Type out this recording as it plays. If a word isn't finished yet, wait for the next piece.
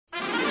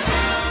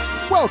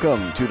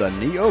Welcome to the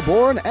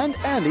Neoborn and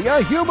Andy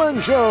a Human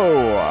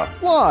Show.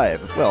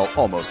 Live, well,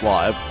 almost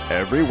live,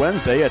 every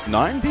Wednesday at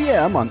 9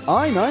 p.m. on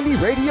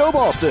I-90 Radio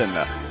Boston.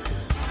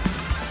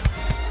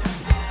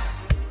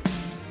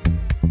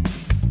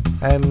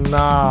 And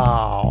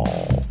now,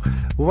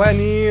 when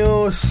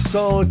you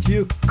thought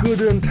you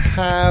couldn't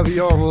have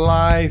your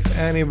life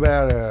any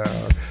better,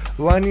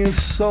 when you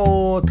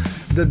thought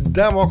the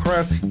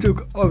Democrats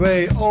took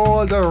away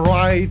all the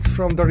rights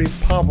from the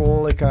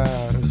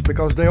Republicans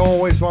because they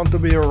always want to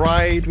be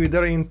right with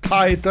their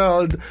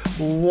entitled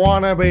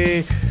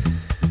wannabe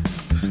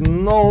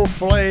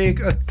snowflake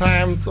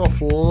attempts of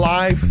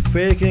life,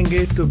 faking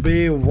it to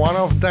be one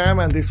of them,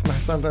 and this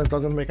sentence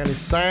doesn't make any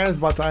sense,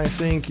 but I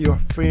think you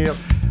feel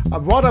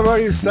whatever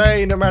you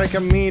say in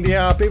American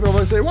media, people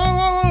will say, whoa,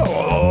 whoa,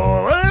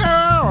 whoa,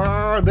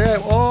 whoa. They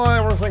have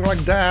everything like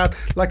that,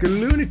 like a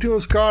Looney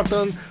Tunes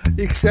cartoon,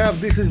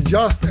 except this is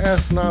just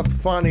as not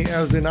funny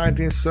as the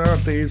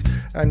 1930s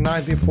and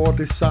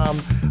 1940s some,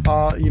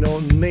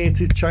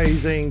 Nazi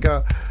chasing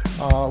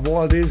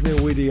Walt Disney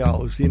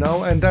videos,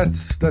 and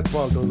that's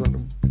well, those are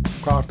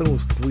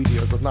cartoons,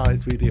 videos, but now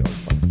it's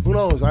videos. But who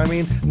knows? I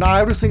mean, now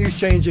everything is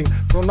changing.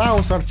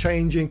 Pronouns are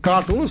changing,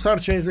 cartoons are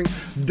changing.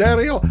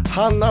 Daryl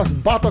Hannah's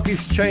buttock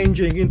is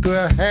changing into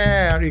a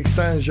hair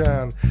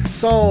extension.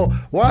 So,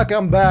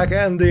 welcome back,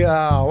 Andy.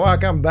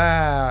 Welcome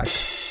back.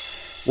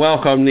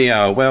 Welcome,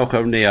 Neo.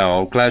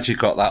 I'm glad you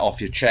got that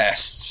off your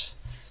chest.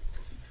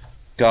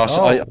 Gosh,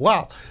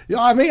 wow.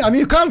 I mean,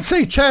 you can't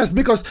say chest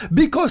because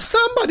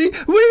somebody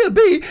will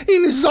be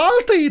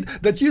insulted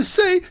that you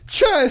say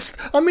chest.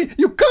 I mean,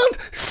 you can't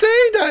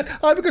say that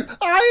because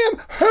I am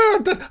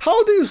hurt. That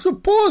how do you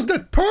suppose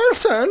that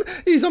person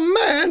is a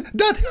man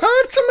that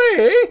hurts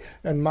me?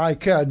 And my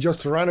cat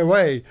just ran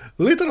away.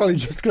 Literally,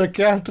 just the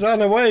cat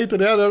ran away to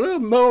the other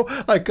room. No,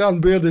 I can't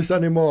bear this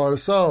anymore.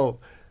 So,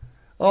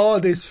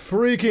 all this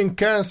freaking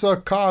cancel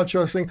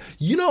culture thing.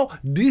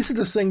 This is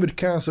the thing with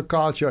cancel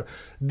culture.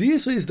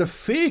 This is the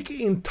fake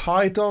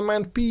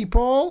entitlement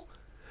people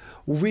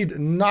with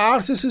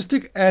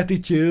narcissistic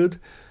attitude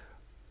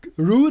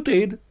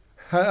rooted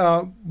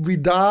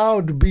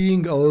without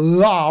being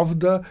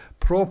loved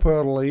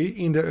properly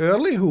in the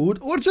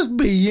earlyhood or just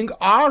being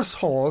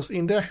arseholes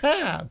in their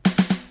head.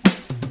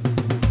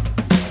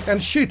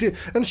 And shit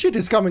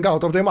is coming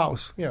out of their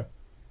mouths. Yeah.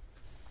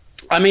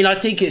 I mean, I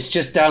think it's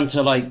just down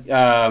to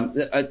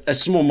a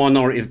small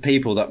minority of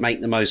people that make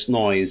the most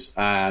noise,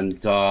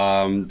 and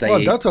well,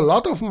 that's a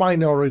lot of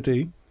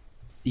minority.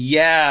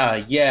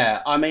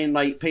 Yeah. I mean,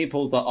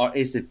 people that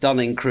is the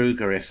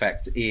Dunning-Kruger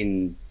effect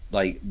in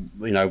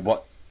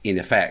what in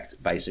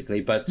effect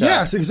basically. But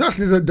yes,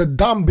 exactly the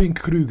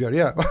Dunning-Kruger.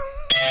 Yeah.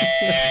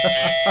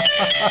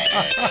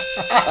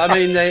 I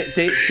mean,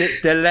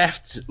 the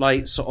left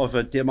sort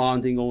of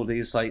demanding all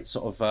these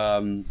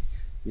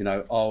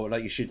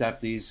you should have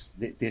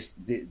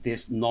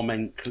this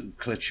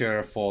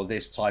nomenclature for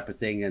this type of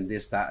thing and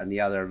this, that, and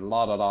the other.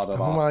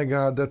 Oh my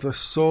God, that was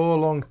so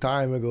long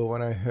time ago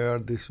when I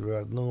heard this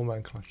word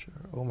nomenclature.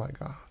 Oh my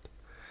God.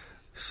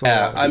 So,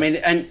 yeah, I mean,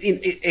 and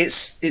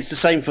it's the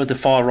same for the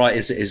far right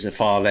as it is the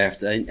far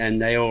left,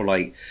 and they all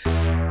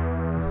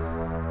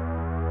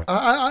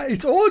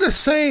it's all the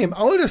same.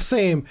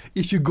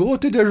 If you go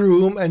to the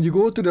room and you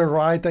go to the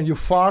right and you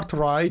fart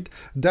right,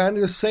 then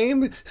the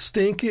same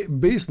stinky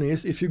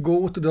business if you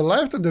go to the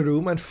left of the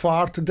room and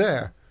fart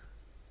there.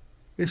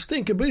 It's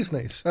stinky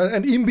business.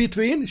 And in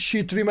between,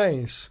 shit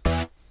remains.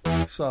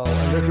 So,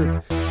 and that's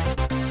it.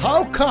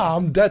 How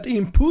come that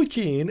in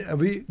Putin,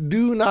 we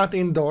do not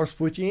endorse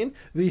Putin,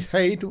 we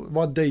hate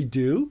what they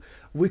do,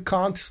 we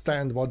can't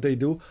stand what they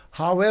do.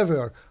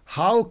 However,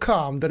 how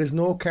come there is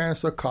no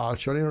cancel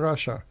culture in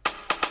Russia?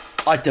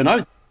 I don't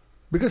know.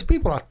 Because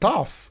people are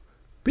tough.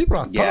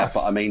 Yeah,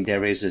 but I mean,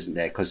 there is, isn't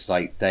there? Because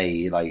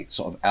they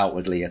sort of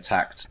outwardly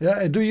attacked.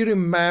 Yeah, do you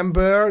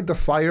remember the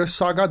Fire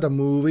Saga, the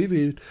movie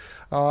with,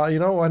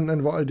 and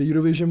the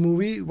Eurovision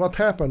movie? What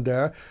happened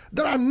there?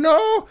 There are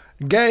no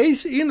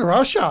gays in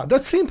Russia.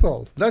 That's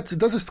simple. That's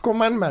a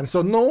commandment.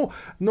 So no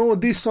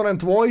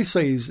dissonant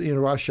voices in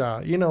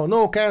Russia.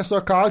 No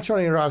cancel culture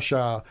in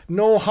Russia.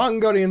 No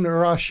hunger in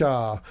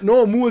Russia.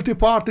 No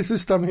multi-party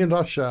system in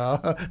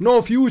Russia.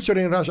 No future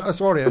in Russia.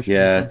 Sorry.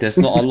 Yeah, there's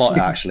not a lot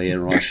actually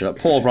in Russia.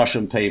 Poor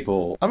Russian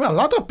people. I mean, a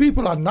lot of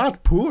people are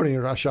not poor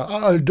in Russia.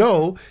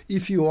 Although,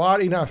 if you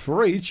are enough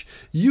rich,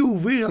 you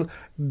will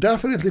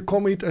definitely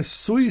commit a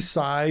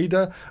suicide,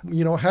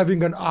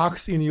 having an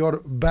axe in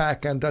your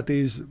back, and that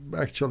is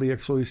actually a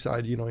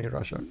suicide, in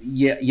Russia.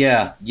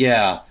 Yeah.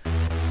 I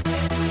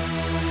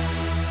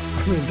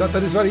mean, that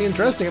is very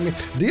interesting. I mean,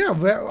 they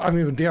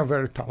are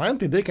very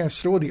talented. They can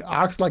throw the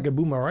axe like a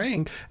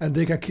boomerang, and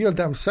they can kill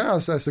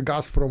themselves as a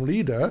Gazprom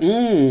leader.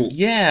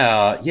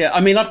 Yeah. I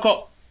mean, I've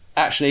got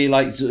actually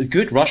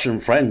good Russian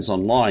friends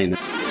online.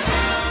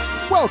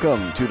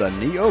 Welcome to the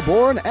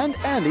Neoborn and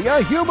Andy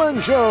a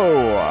Human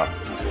Show.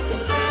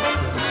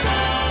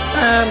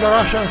 And the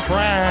Russian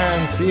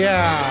friends,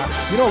 yeah.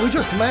 We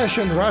just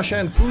mentioned Russia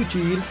and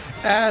Putin,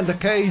 and the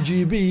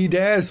KGB, the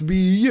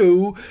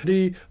SBU,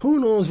 the who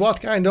knows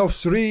what kind of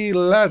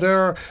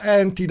three-letter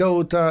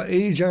antidote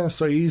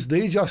agencies,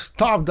 they just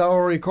stopped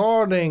our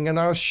recording and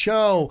our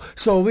show,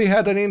 so we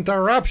had an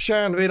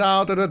interruption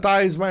without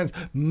advertisement.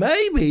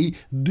 Maybe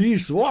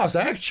this was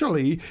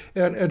actually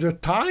an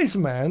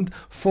advertisement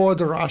for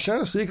the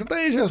Russian secret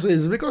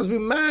agencies, because we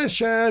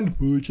mentioned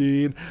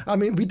Putin. I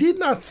mean, we did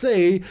not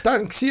say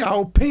Deng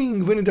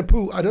Xiaoping, Winnie the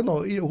Pooh. I don't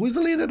know. Who's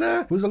the leader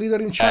there? Who's the leader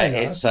in China?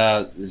 It's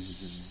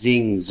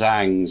Xing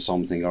Zhang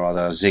something or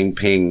other,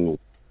 Xingping.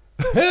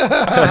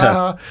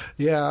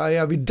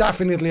 yeah, we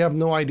definitely have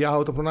no idea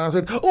how to pronounce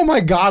it. Oh my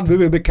God, we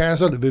will be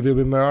cancelled, we will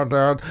be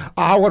murdered.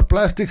 Our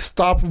plastic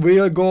stuff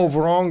will go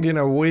wrong in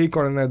a week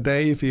or in a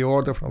day if you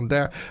order from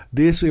there.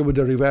 This will be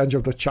the revenge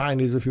of the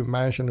Chinese if you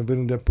mention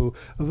Winnie the Pooh.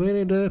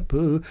 Winnie the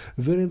Pooh,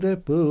 Winnie the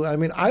Pooh. I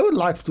mean, I would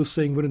like to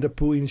sing Winnie the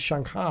Pooh in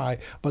Shanghai,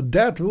 but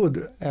that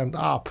would end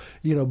up,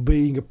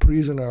 being a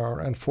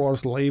prisoner and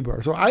forced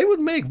labor. So I would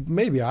make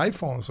maybe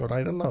iPhones, or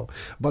I don't know,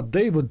 but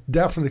they would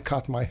definitely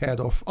cut my head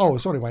off. Oh,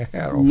 sorry, my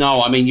hair off.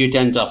 No, I mean, you'd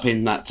end up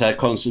in that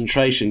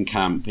concentration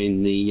camp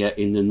in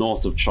the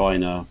north of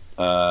China.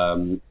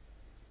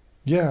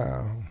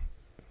 Yeah,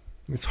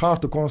 it's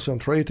hard to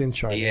concentrate in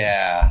China.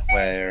 Yeah,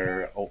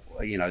 where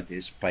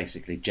there's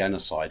basically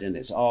genocide, and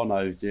it's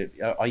no,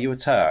 are you a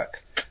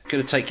Turk? I'm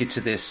going to take you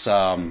to this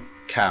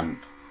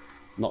camp,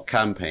 not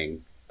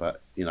camping,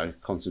 but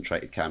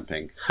concentrated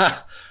camping.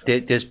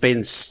 There's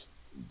been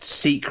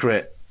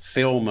secret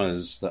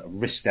filmers that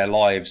risk their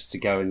lives to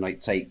go and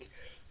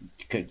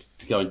to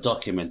go and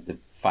document the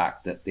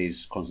fact that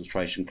these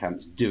concentration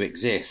camps do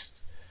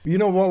exist. You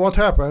know what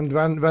happened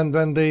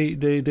when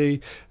they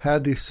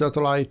had these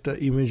satellite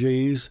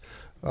images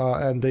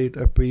and they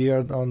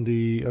appeared on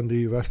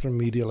the Western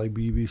media like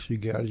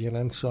BBC, Guardian,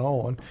 and so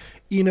on.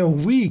 In a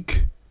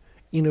week,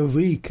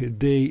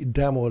 they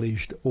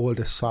demolished all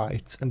the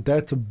sites, and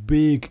that's a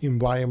big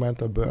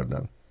environmental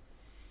burden.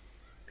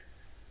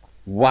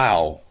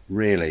 Wow,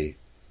 really?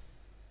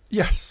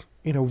 Yes,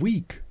 in a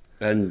week.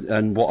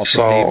 And what of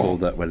the people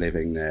that were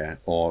living there,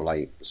 or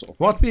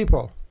what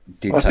people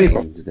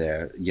detained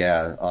there?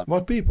 Yeah.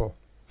 What people?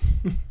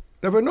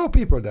 There were no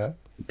people there.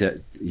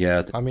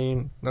 Yeah. I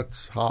mean,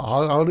 that's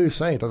how do you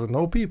say it? There were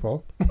no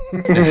people.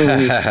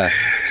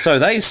 So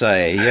they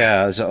say,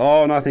 yeah.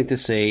 So, nothing to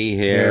see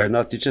here.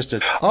 Nothing, just a.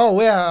 Oh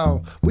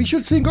well, we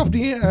should think of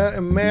the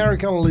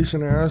American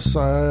listeners.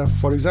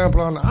 For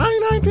example, on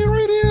I-90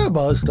 Radio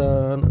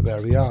Boston,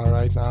 where we are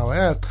right now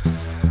at.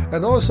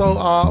 And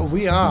also,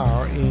 we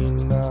are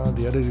in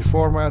the edited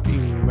format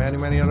in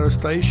many other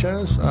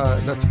stations.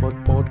 That's for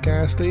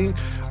podcasting.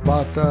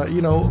 But,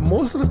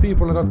 most of the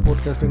people are not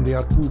podcasting, they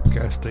are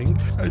poopcasting.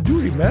 I do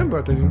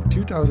remember that in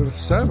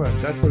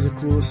 2007, that was a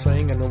cool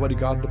saying and nobody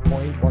got the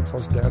point what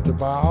was that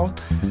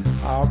about.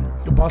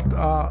 But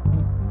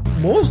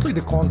mostly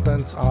the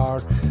contents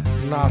are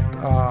not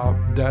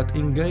that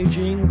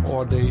engaging,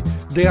 or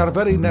they are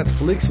very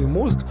Netflixing.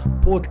 Most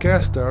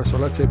podcasters, or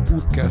let's say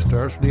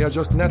poopcasters, they are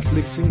just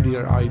Netflixing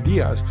their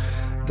ideas.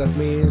 That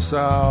means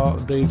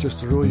they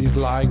just really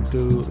like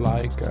to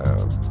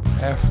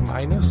F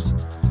minus.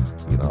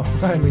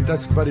 I mean,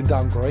 that's very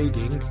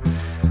downgrading.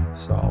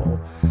 So,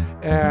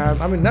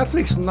 and I mean,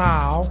 Netflix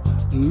now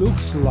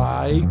looks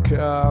like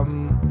a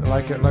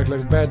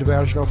bad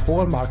version of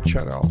Hallmark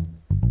Channel.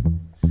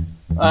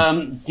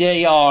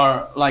 They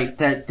are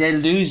they're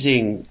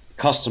losing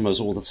customers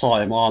all the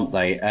time, aren't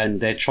they? And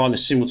they're trying to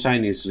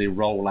simultaneously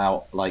roll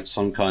out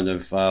some kind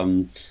of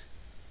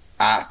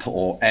app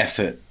or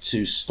effort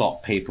to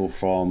stop people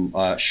from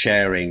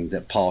sharing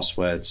their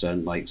passwords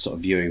and sort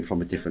of viewing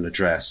from a different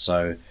address.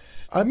 So,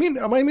 I mean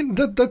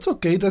that's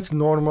okay. That's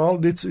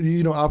normal. It's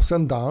ups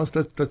and downs.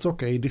 That's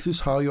okay. This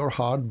is how your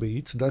heart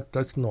beats.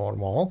 That's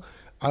normal.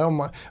 I don't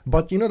mind.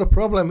 But the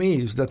problem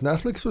is that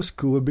Netflix was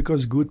cool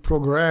because good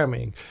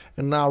programming.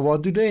 And now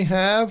what do they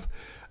have?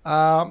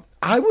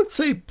 I would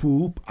say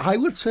poop, I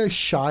would say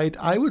shite,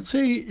 I would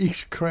say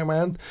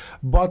excrement,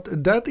 but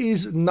that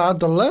is not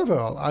the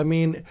level. I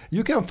mean,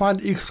 you can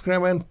find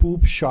excrement,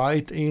 poop,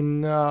 shite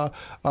in the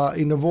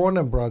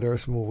Warner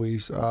Brothers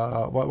movies.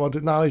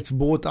 What now it's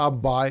bought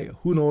up by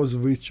who knows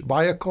which,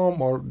 Viacom,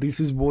 or this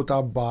is bought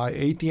up by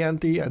AT&T, and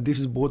this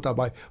is bought up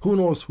by who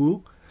knows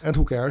who, and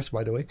who cares,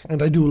 by the way.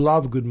 And I do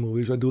love good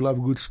movies, I do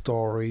love good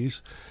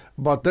stories.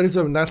 But there is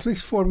a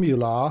Netflix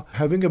formula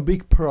having a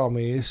big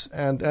promise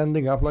and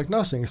ending up like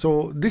nothing.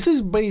 So this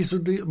is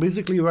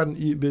basically when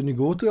you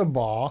go to a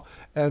bar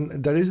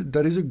and there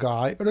is a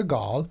guy or a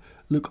girl,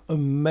 look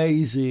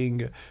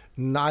amazing,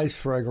 nice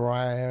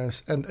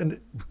fragrance and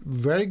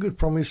very good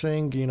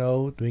promising,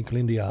 twinkle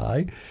in the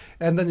eye.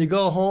 And then you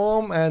go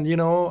home and,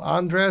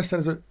 undress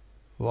and say,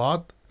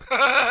 what?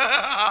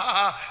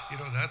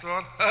 That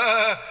one?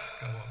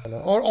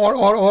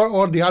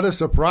 Or the other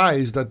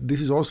surprise that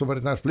this is also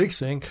very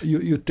Netflixing.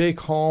 You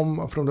take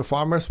home from the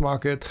farmer's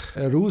market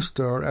a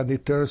rooster and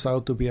it turns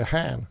out to be a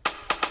hen.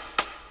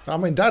 I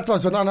mean, that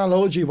was an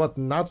analogy what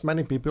not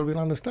many people will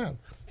understand.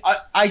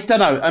 I don't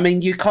know. I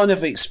mean, you kind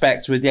of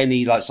expect with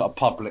any sort of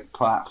public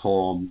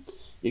platform,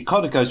 it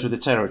kind of goes with the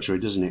territory,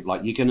 doesn't it?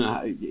 Like you're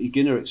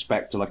gonna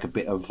expect like a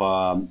bit of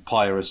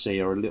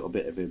piracy or a little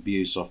bit of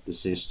abuse off the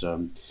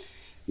system.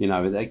 You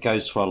know, it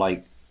goes for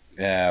like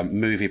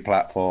movie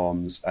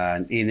platforms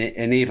and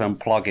even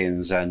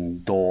plugins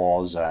and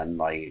doors and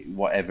like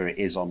whatever it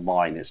is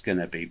online. It's going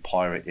to be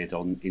pirated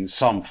in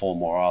some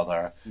form or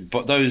other.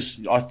 But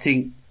those, I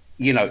think,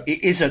 you know,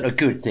 it isn't a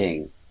good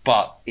thing.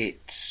 But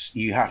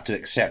you have to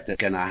accept it's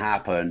going to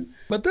happen.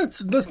 But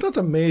that's not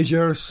a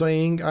major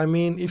thing. I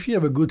mean, if you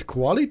have a good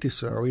quality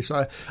service,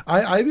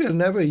 I will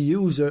never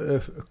use a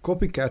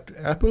copycat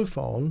Apple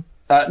phone.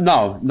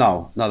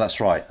 No,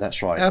 that's right.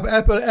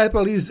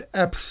 Apple is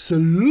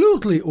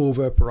absolutely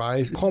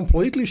overpriced,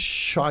 completely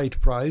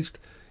shite priced.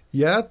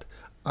 Yet,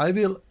 I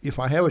will, if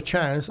I have a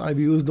chance, I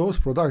will use those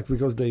products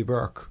because they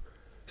work.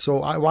 So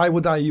why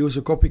would I use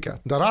a copycat?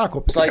 There are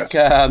copycats. It's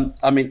like,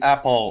 I mean,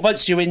 Apple,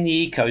 once you're in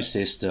the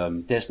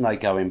ecosystem, there's no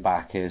going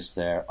back, is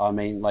there? I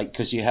mean, like,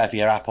 because you have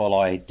your Apple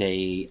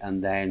ID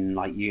and then,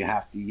 like, you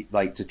have to,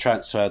 like, to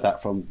transfer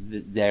that from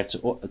there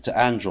to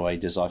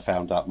Android, as I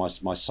found out.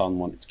 My son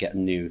wanted to get a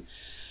new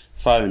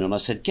phone, and I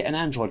said, get an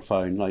Android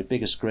phone, like,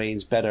 bigger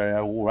screens, better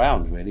all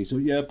round, really. So,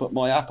 yeah, but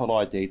my Apple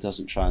ID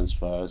doesn't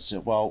transfer.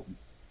 So, well,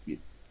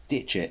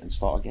 ditch it and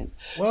start again.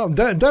 Well,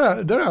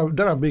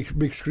 there are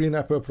big screen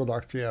Apple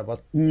products, yeah,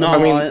 but no,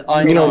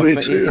 I know,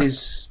 but it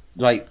is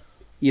like,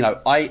 you know,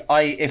 I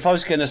if I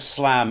was going to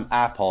slam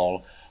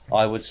Apple,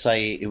 I would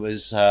say it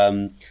was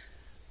an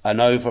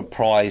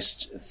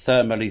overpriced,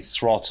 thermally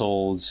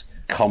throttled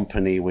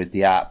company with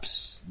the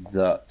apps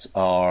that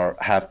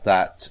have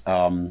that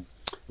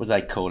what do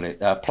they call it?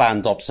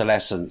 Planned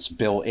obsolescence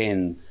built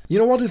in. You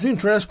know what is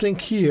interesting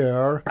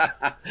here?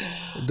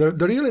 the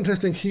real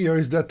interesting here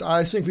is that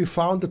I think we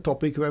found the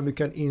topic where we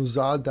can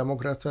insult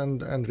Democrats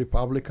and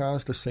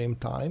Republicans at the same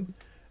time,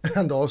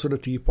 and also the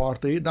Tea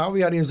Party. Now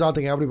we are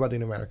insulting everybody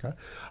in America.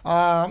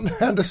 And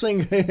the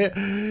thing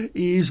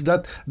is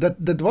that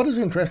what is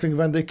interesting,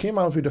 when they came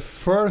out with the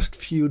first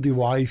few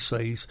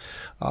devices,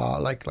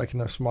 like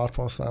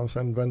smartphones,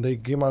 and when they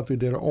came out with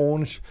their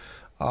own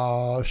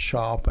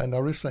shop and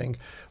everything,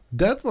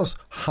 that was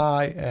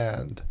high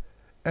end.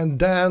 And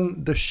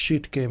then the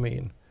shit came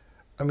in.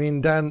 I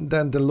mean, then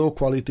the low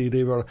quality,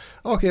 they were,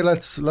 okay,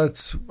 let's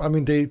I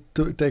mean, they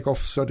take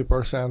off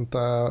 30%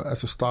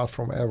 as a start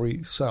from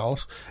every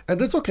sales. And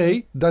that's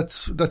okay.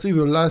 That's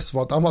even less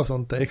what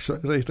Amazon takes.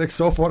 They take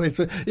so far,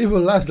 it's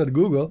even less than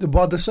Google.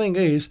 But the thing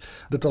is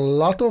that a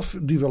lot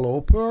of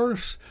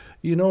developers,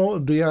 you know,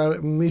 they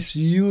are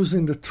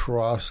misusing the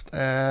trust.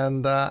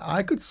 And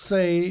I could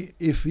say,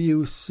 if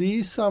you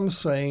see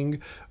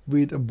something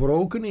with a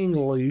broken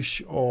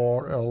English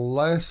or a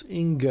less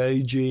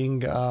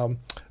engaging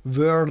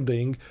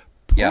wording,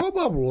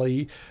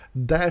 probably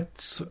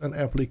that's an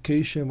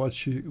application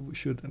what you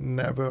should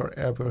never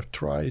ever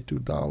try to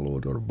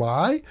download or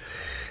buy.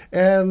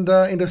 And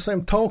in the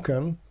same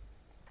token,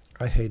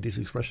 I hate this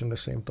expression, the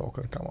same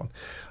token, come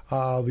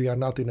on. We are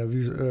not in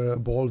a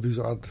ball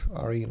wizard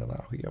arena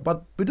now here.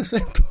 But with the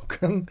same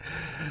token,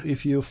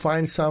 if you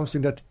find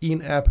something that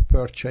in-app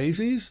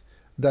purchases,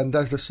 then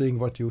that's the thing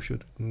what you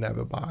should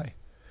never buy.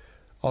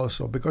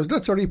 Also, because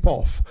that's a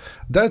rip-off.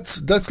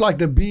 That's like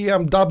the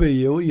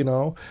BMW, you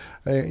know,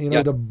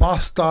 the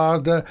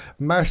bastard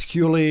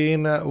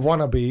masculine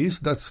wannabes.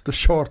 That's the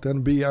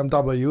shortened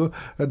BMW.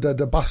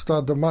 The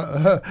bastard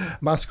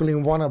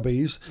masculine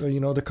wannabes. You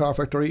know, the car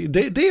factory.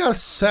 They are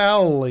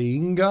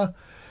selling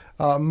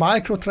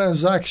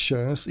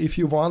microtransactions if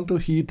you want to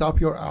heat up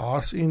your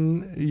arse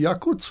in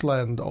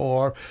Yakutsland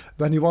or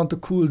when you want to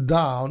cool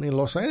down in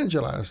Los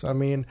Angeles. I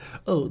mean,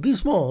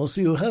 this month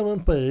you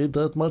haven't paid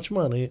that much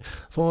money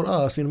for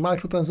us in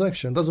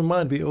microtransaction. Doesn't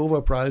mind we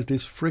overpriced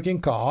this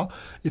freaking car.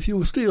 If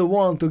you still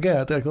want to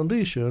get air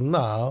condition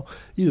now,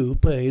 you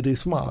pay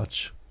this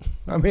much.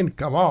 I mean,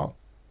 come on.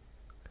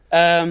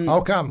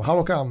 How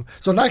come?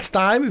 So next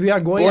time we are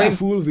going to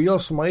full Will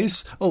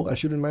Smith. Oh, I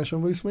shouldn't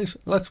mention Will Smith.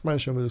 Let's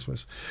mention Will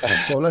Smith.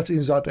 So let's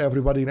insult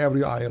everybody in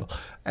every aisle.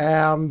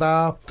 And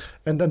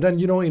then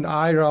you know, in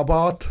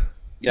iRobot,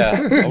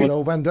 you know,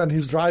 when then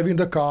he's driving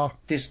the car.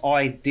 This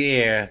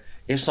idea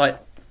is like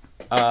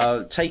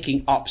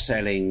taking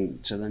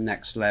upselling to the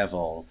next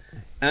level.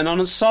 And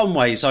in some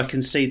ways I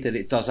can see that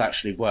it does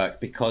actually work,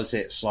 because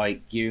it's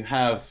like you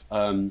have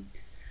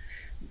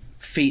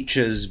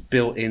features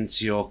built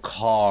into your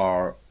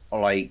car,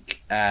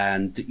 like,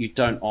 and you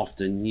don't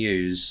often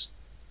use.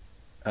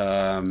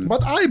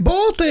 But I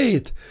bought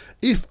it.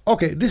 This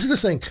is the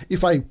thing.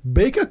 If I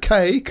bake a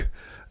cake,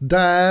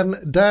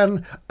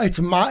 then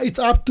it's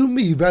up to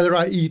me whether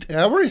I eat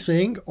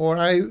everything or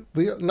I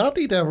will not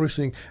eat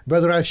everything,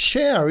 whether I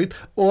share it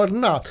or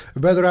not,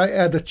 whether I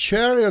add a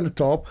cherry on the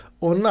top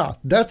or not.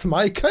 That's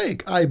my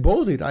cake. I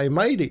bought it. I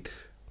made it.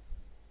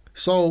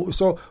 So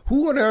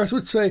who on earth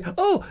would say,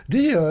 oh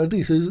dear,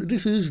 this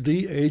is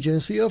the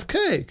agency of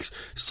cakes,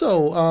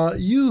 so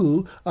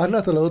you are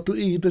not allowed to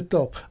eat the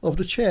top of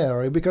the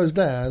cherry because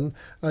then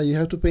you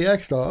have to pay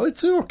extra.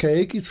 It's your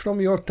cake, it's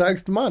from your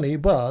taxed money,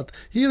 but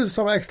here's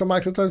some extra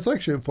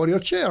microtransaction for your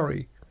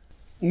cherry.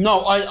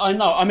 No, I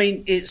know. I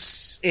mean, it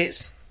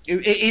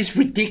is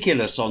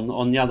ridiculous.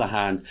 On the other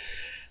hand,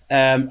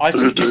 I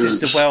think this is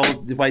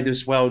the way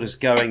this world is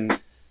going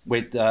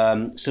with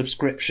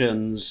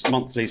subscriptions,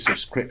 monthly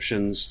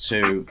subscriptions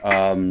to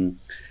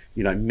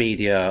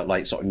media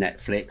like sort of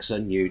Netflix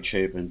and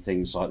YouTube and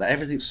things like that.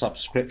 Everything's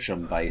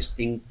subscription based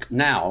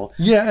now.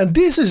 Yeah, and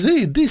this is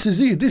it. You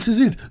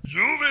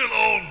will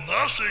own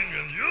nothing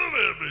and you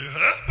will be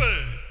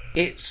happy.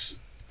 It's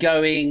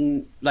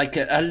going like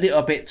a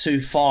little bit too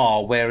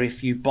far, where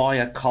if you buy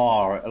a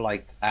car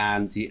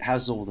and it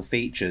has all the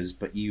features,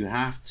 but you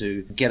have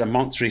to get a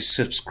monthly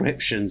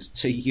subscriptions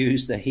to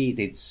use the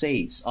heated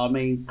seats. I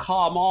mean,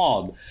 come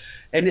on.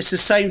 And it's the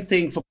same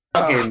thing for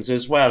plugins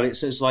as well.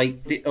 It's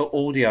like the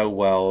audio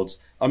world.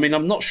 I mean,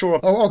 I'm not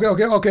sure. Oh, okay.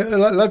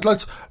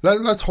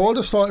 Let's hold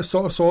a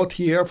thought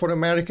here for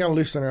American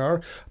listener.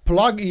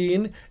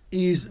 Plug-in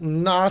is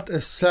not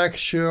a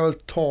sexual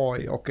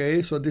toy,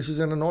 okay? So this is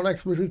a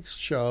non-explicit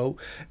show,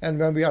 and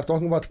when we are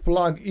talking about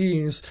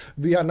plug-ins,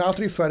 we are not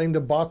referring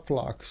to butt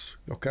plugs,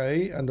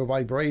 okay, and the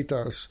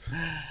vibrators.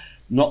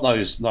 Not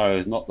those,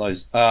 no, not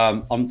those.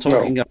 I'm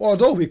talking. No.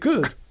 Although we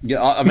could.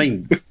 Yeah, I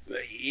mean,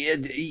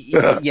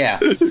 yeah.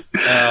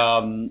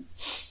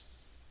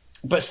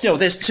 But still,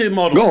 there's two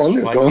models.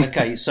 Go on.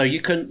 Okay, so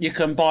you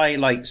can buy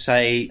like,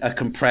 say, a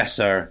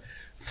compressor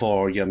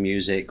for your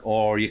music,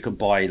 or you can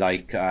buy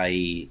like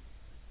a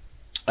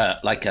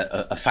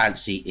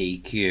fancy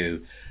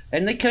EQ,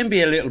 and they can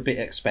be a little bit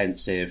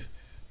expensive.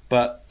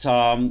 But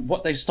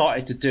what they've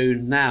started to do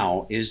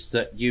now is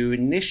that you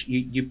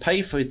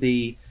pay for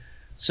the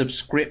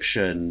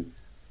subscription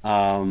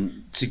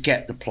to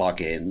get the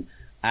plugin,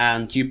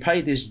 and you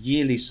pay this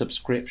yearly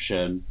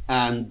subscription,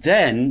 and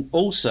then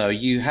also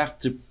you have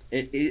to.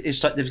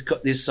 It's like they've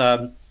got this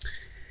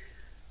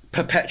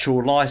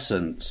perpetual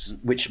license,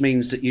 which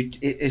means that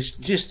it's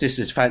just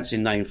this fancy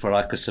name for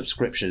like a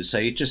subscription. So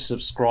you just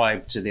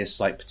subscribe to this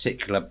like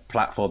particular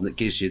platform that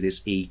gives you this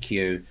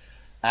EQ,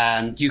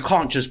 and you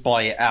can't just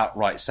buy it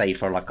outright, say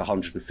for like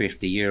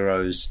 150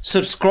 euros.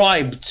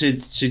 Subscribe to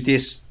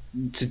this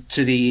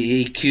to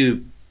the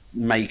EQ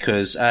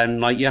makers, and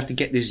like you have to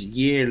get this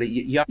yearly.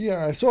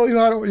 Yeah, so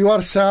you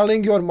are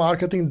selling your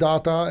marketing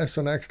data as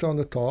an extra on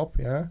the top.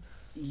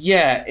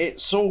 Yeah,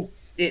 it's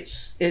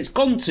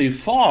gone too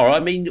far. I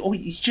mean,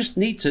 you just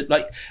need to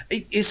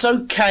it's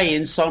okay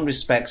in some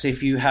respects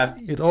if you have.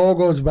 It all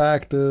goes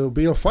back to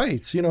Bill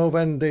Gates,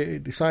 when they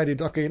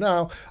decided, okay,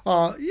 now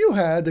you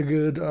had a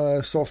good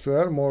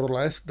software, more or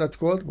less, that's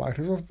called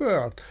Microsoft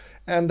Word.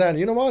 And then,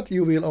 you know what?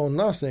 You will own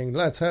nothing.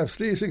 Let's have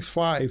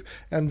 365.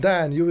 And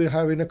then you will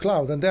have it in the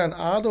cloud. And then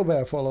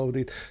Adobe followed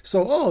it.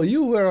 So,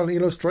 you were an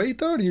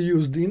illustrator. You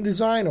used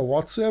InDesign or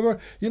whatsoever.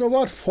 You know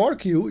what?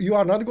 Fork you. You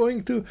are not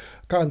going to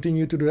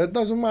continue to do that.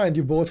 Doesn't mind.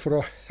 You bought for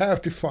a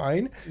hefty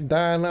fine.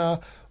 Then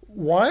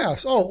why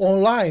us?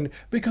 Online.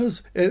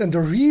 Because, and the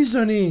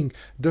reasoning,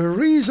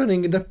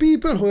 the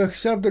people who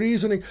accept the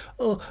reasoning,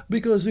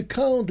 because we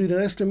counted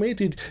and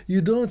estimated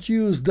you don't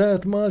use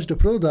that much the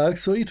product,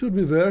 so it would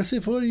be worse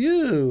for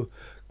you.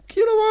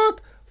 You know what?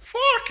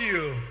 Fuck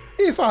you.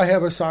 If I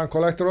have a sound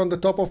collector on the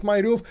top of my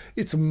roof,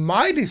 it's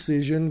my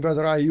decision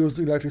whether I use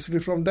the electricity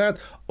from that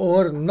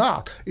or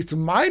not. It's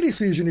my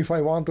decision if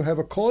I want to have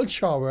a cold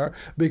shower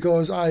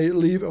because I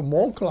live a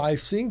monk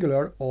life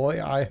singular or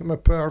I am a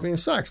perv in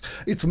sex.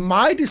 It's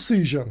my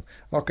decision,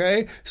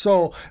 okay?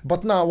 So,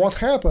 but now what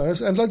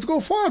happens, and let's go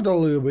farther a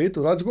little bit.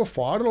 You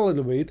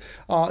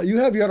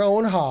have your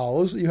own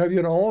house, you have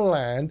your own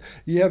land,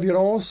 you have your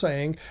own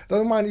thing.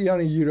 Doesn't mind you're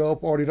in Europe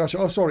or in Russia.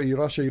 In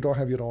Russia you don't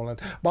have your own land.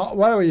 But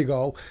wherever you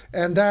go,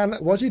 and then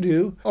what you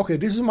do, okay,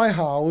 this is my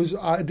house,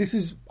 I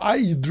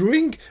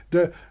drink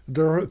the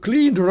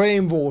clean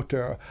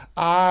rainwater,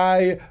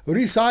 I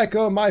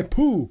recycle my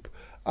poop,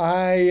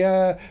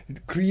 I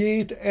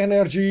create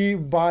energy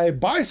by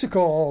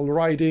bicycle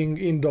riding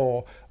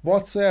indoor,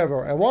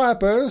 whatsoever. And what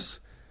happens?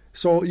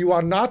 So you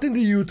are not in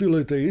the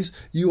utilities,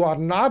 you are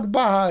not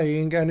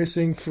buying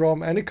anything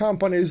from any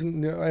companies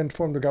and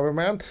from the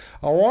government.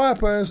 And what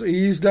happens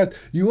is that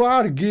you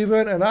are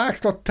given an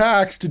extra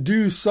tax to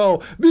do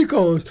so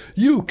because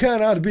you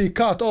cannot be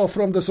cut off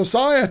from the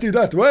society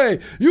that way.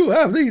 You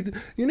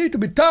need to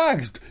be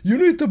taxed. You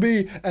need to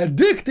be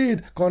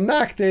addicted,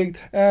 connected,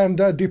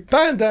 and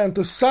dependent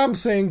to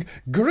something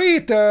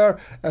greater,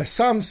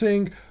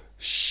 something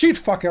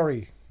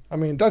shitfuckery. I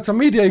mean, that's a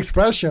media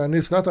expression.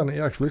 It's not an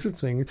explicit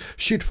thing.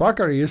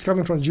 Shitfuckery is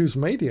coming from Jews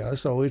media,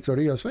 so it's a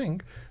real thing.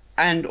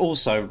 And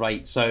also,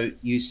 right, so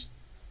you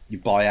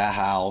buy a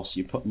house,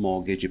 you put a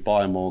mortgage, you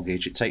buy a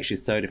mortgage, it takes you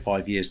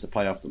 35 years to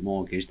pay off the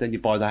mortgage, then you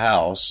buy the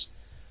house,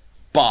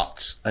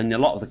 but in a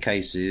lot of the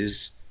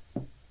cases,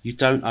 you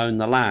don't own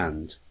the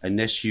land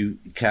unless you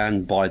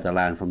can buy the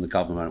land from the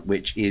government,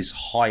 which is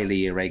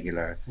highly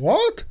irregular.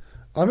 What?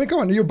 I mean, come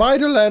on, you buy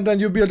the land and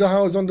you build a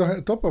house on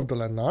the top of the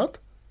land, not?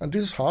 And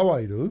this is how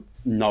I do.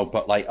 No,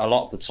 but like a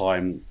lot of the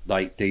time,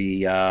 like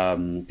the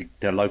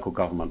local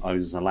government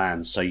owns the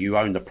land, so you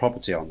own the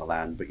property on the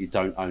land, but you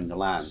don't own the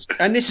land.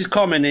 And this is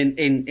common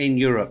in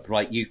Europe.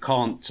 Like you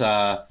can't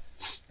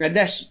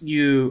unless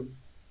you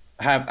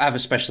have a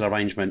special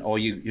arrangement, or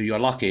you're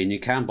lucky and you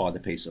can buy the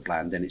piece of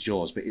land, then it's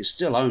yours. But it's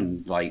still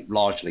owned, like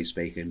largely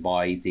speaking,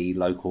 by the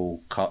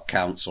local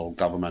council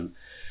government.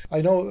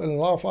 I know in a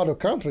lot of other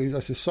countries,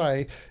 as you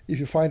say, if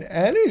you find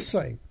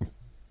anything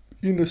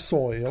in the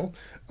soil,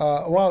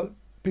 well,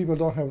 people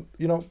don't have,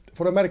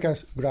 for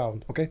Americans,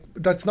 ground, okay?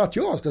 That's not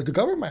yours, that's the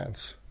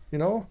government's,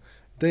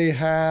 They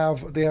have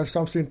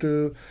something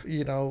to,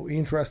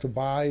 interest to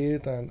buy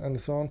it and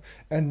so on.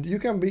 And you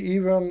can be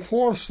even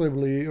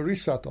forcibly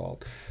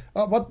resettled.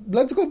 But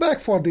let's go back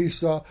for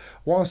this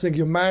one thing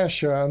you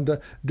mentioned,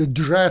 the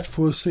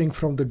dreadful thing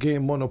from the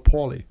game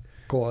Monopoly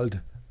called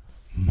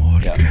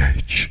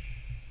mortgage. Yeah.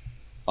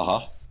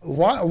 Uh-huh.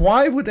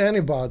 Why would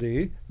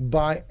anybody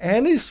buy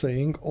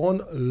anything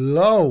on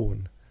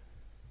loan?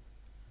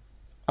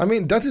 I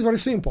mean, that is very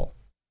simple.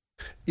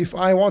 If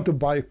I want to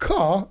buy a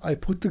car, I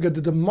put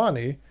together the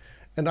money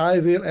and I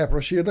will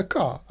appreciate the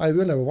car. I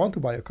will never want to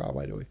buy a car,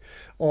 by the way.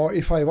 Or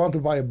if I want to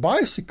buy a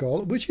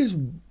bicycle, which is,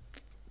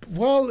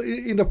 well,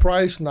 in the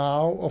price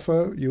now of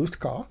a used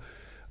car,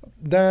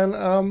 then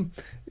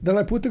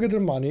I put together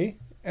money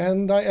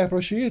and I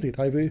appreciate it.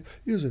 I will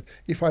use it.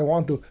 If I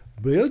want to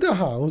build a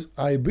house,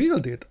 I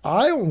build it.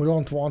 I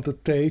don't want to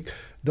take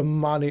the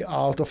money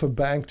out of a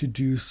bank to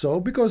do so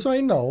because I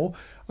know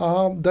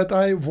that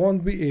I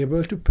won't be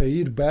able to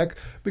pay it back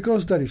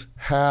because there is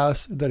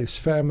health, there is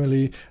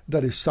family,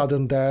 there is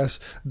sudden death,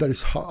 there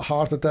is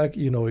heart attack,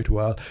 you know it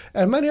well,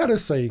 and many other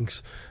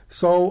things.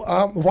 So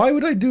why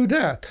would I do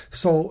that?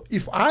 So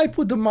if I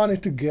put the money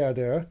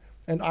together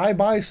and I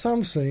buy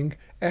something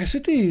as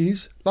it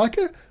is, like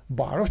a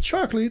bar of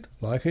chocolate,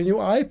 like a new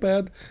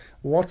iPad,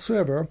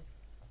 whatsoever,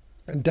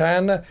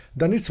 then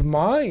it's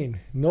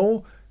mine.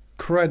 No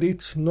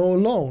credits, no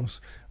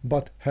loans.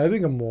 But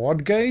having a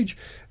mortgage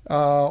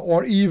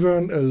or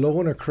even a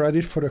loan or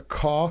credit for a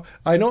car,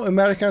 I know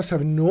Americans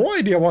have no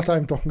idea what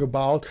I'm talking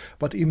about,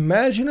 but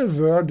imagine a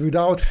world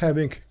without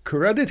having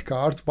credit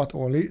cards but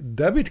only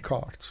debit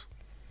cards.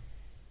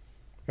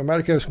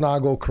 Americans now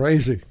go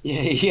crazy.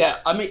 Yeah.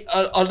 I mean,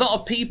 a lot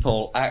of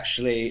people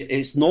actually,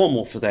 it's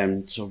normal for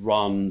them to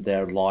run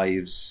their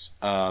lives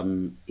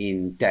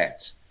in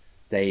debt.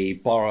 They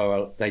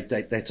borrow, they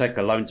take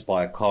a loan to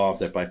buy a car.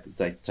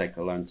 They take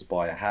a loan to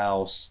buy a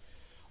house.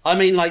 I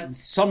mean, like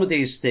some of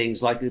these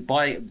things, like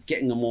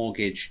getting a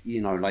mortgage,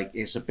 like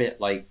it's a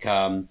bit like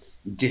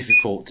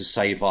difficult to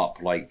save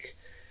up, like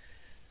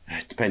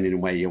depending on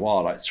where you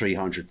are, like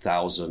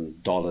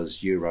 $300,000,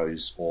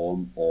 euros,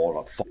 or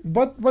like.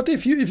 But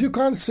if you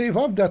can't save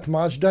up that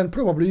much, then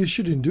probably you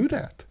shouldn't do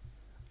that.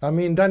 I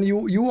mean, then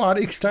you are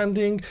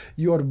extending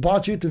your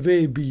budget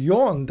way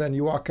beyond than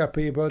you are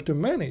capable to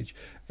manage.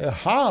 A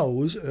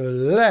house, a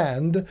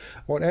land,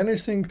 or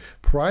anything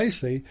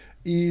pricey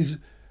is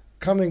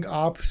coming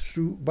up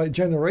by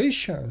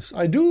generations.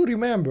 I do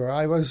remember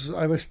I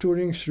was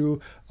touring through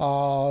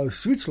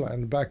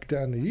Switzerland back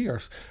then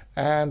years,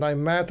 and I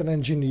met an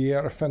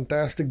engineer, a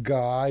fantastic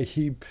guy.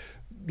 He,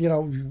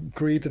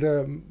 created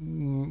a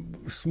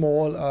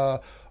small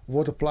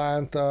water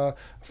plant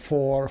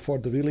for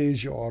the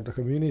village or the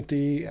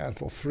community and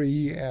for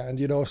free, and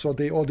so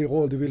the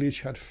whole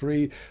village had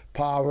free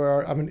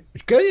power. I mean,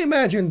 can you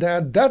imagine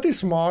that? That is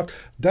smart,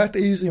 that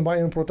is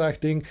environment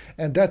protecting,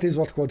 and that is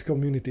what called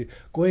community.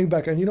 Going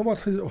back, and you know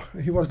what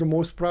he was the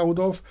most proud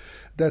of?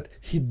 That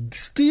he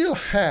still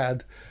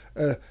had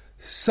a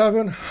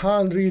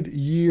 700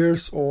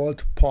 years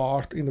old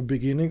part in the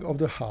beginning of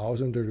the house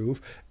and the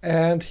roof,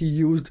 and he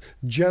used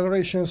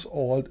generations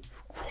old,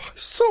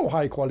 so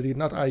high quality,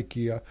 not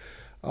IKEA,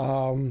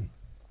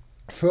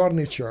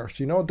 furnitures.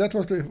 That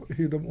was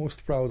he the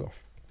most proud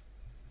of.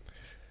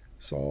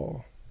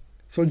 So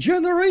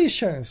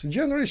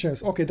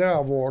generations. Okay, there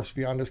are wars,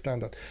 we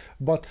understand that,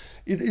 but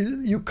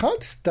you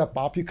can't step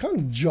up, you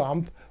can't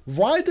jump.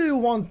 Why do you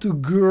want to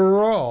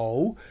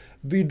grow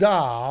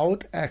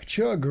without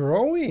actual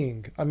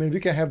growing? I mean, we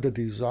can have the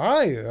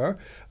desire,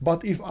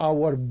 but if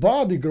our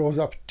body grows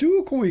up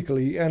too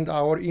quickly and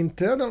our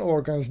internal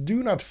organs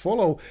do not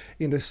follow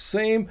in the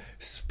same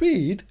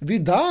speed, we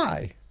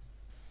die.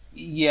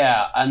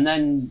 Yeah, and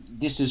then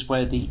this is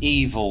where the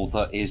evil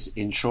that is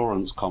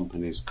insurance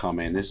companies come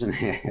in, isn't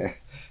it?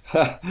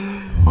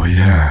 Oh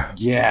yeah.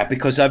 Yeah,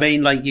 because I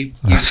mean, like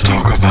let's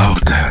talk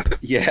about that.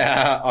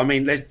 Yeah, I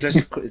mean,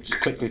 let's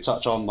quickly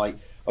touch on like.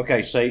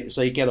 Okay, so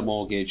you get a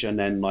mortgage, and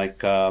then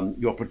like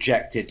you're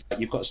projected,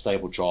 you've got a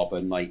stable job,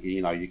 and like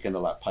you're going to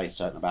like pay a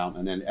certain amount,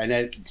 and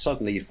then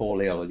suddenly you fall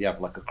ill, and you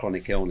have like a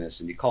chronic illness,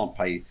 and you can't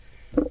pay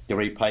your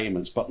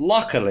repayments. But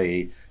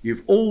luckily,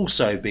 you've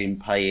also been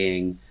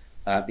paying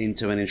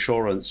into an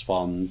insurance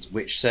fund,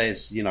 which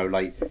says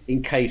like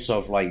in case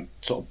of like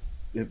sort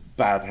of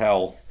bad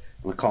health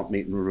and I can't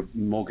meet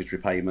mortgage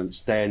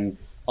repayments, then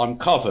I'm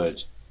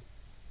covered.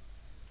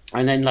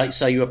 And then like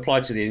say you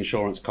apply to the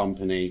insurance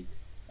company.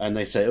 And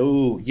they say,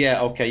 oh,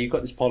 yeah, okay, you've got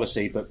this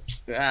policy, but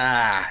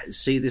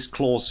see this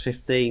clause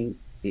 15?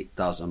 It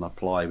doesn't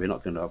apply. We're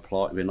not going to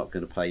apply. We're not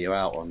going to pay you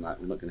out on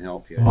that. We're not going to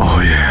help you. Oh,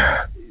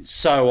 yeah.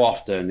 So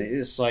often,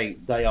 it's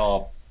like they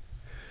are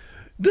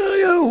Do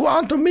you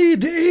want to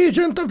meet the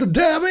agent of the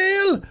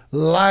devil?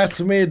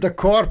 Let's meet the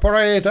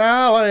corporate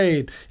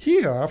elite.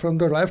 Here, from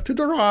the left to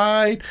the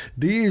right,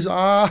 these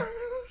are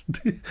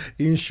the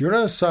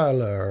insurance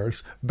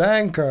sellers,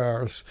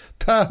 bankers,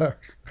 tellers.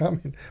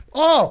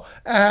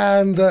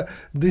 And the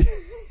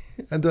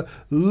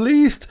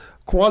least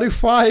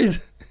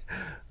qualified,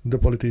 the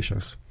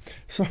politicians.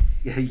 So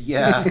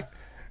Yeah.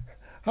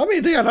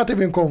 they are not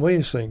even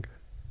convincing.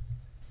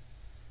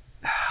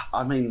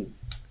 I mean,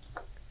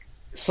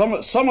 some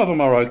of them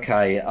are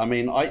okay. I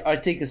mean, I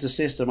think as a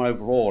system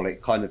overall,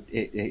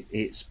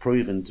 it's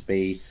proven to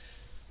be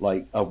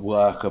like a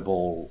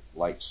workable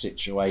like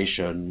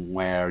situation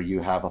where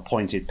you have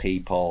appointed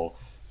people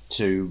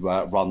to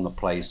run the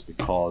place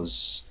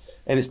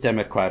and it's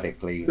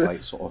democratically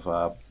like sort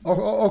of.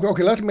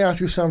 Okay, let me ask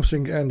you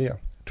something, Andy.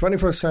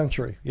 21st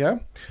century, yeah?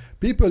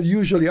 People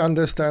usually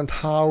understand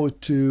how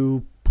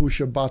to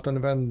push a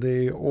button when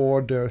they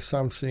order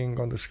something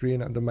on the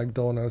screen at the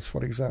McDonald's,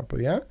 for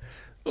example, yeah?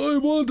 I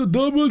want a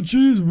double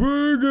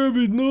cheeseburger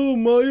with no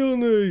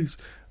mayonnaise.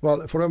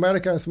 Well, for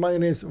Americans,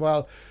 mayonnaise,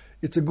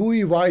 it's a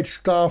gooey white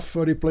stuff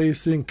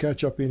replacing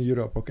ketchup in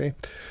Europe, okay?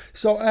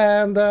 So,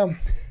 and the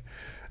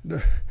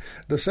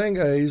thing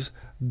is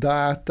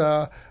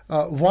that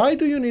why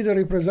do you need a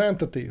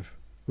representative?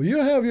 You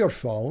have your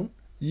phone.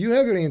 You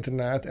have your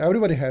internet,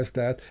 everybody has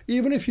that.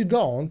 Even if you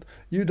don't,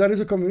 there is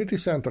a community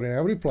center in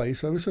every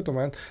place, every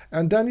settlement,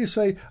 and then you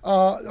say,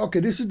 okay,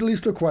 this is the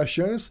list of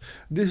questions,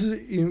 this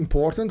is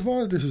important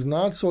ones, this is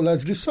not, so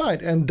let's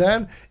decide. And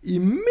then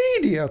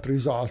immediate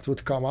results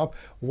would come up.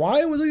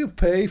 Why would you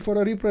pay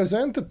for a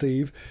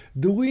representative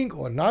doing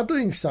or not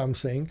doing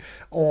something,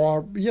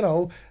 or,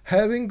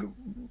 having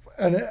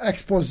an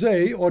expose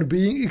or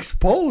being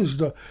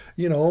exposed,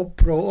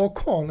 pro or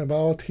con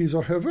about his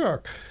or her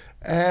work?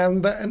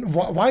 And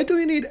why do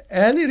we need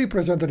any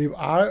representative?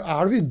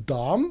 Are we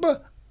dumb?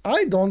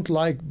 I don't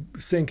like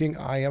thinking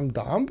I am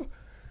dumb.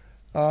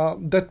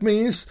 That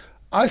means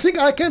I think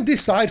I can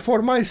decide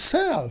for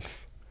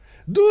myself.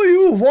 Do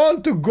you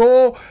want to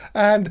go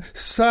and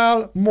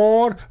sell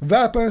more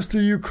weapons to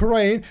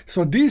Ukraine?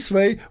 So this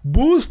way,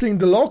 boosting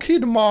the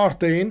Lockheed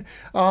Martin,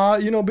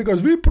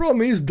 because we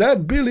promised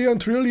that $1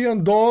 trillion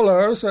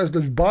as the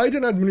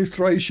Biden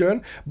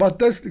administration, but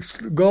this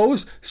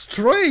goes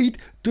straight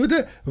to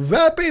the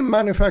weapon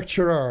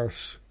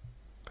manufacturers.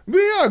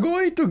 We are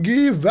going to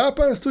give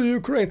weapons to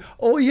Ukraine.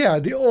 Oh yeah,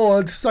 the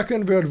old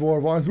Second World War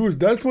ones, Bruce,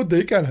 that's what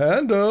they can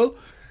handle.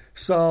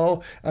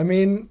 So, I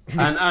mean...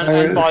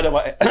 And by the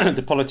way,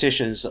 the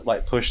politicians that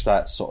like push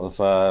that sort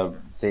of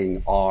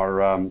thing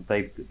are,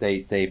 they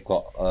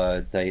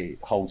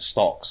hold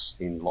stocks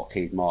in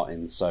Lockheed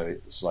Martin, so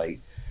it's like,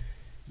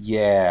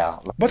 yeah.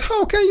 But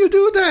how can you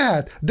do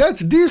that?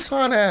 That's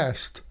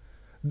dishonest.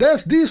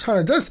 That's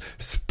dishonest. That's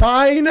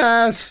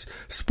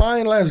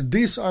spineless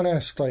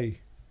dishonesty.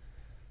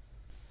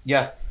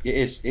 Yeah, it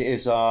is. It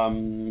is.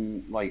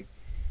 Like.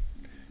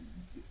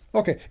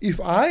 Okay, if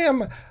I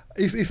am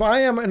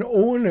an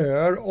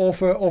owner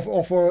of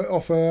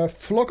a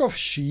flock of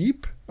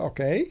sheep,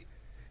 okay,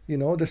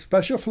 the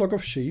special flock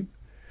of sheep,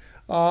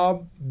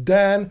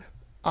 then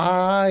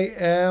I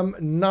am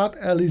not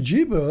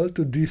eligible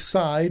to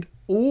decide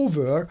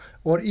over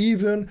or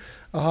even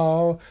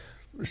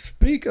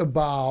speak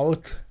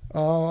about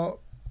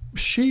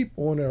sheep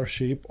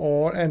ownership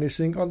or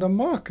anything on the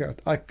market.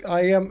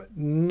 I am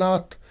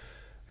not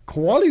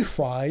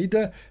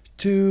qualified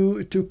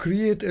to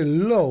create a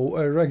law,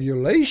 a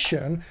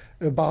regulation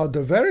about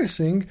the very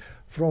thing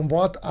from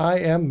what I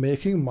am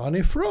making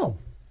money from.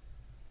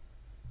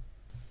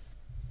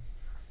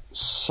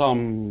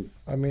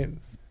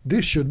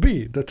 This should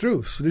be the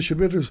truth.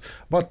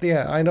 But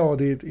yeah, I know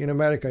that in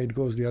America it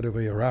goes the other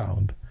way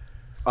around.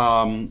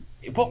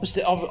 What was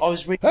I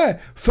was reading? Hey,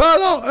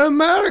 fellow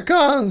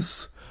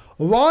Americans!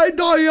 Why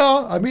do you?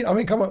 I mean,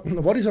 come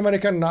on. What is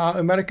American now?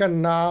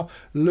 American now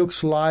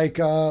looks like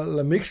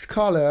a mixed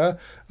color.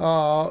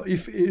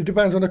 If it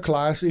depends on the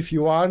class. If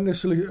you are in the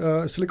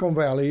Silicon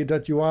Valley,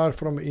 that you are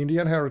from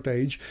Indian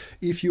heritage.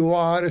 If you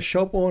are a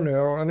shop owner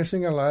or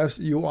anything else,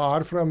 you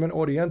are from an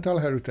Oriental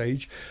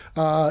heritage.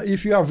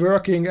 If you are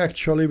working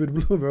actually with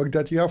Bloomberg,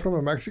 that you are from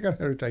a Mexican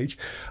heritage.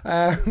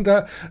 And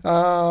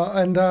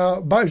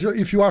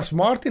if you are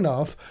smart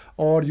enough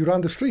or you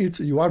run the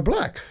streets, you are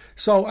black.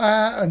 So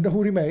and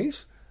who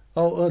remains?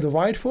 The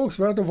white folks.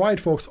 Where are the white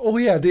folks? Oh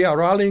yeah, they are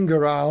rallying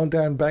around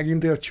and banging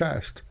their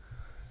chest.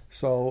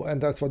 So, and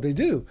that's what they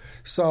do.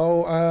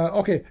 So,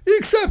 okay,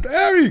 except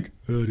Eric.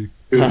 And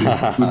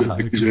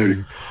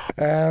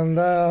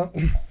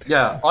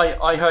yeah,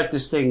 I heard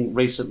this thing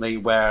recently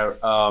where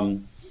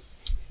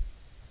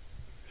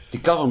the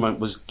government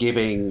was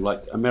giving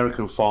like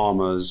American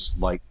farmers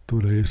like.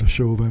 Today is a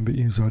show when we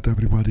insult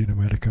everybody in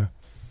America.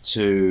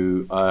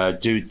 To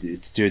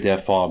do their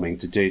farming,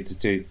 to do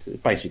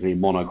basically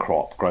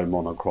grow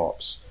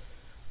monocrops,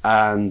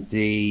 and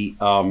the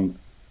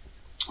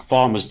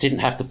farmers didn't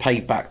have to pay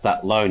back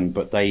that loan,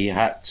 but they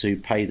had to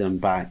pay them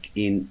back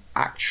in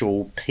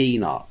actual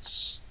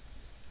peanuts.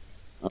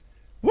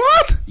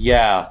 What?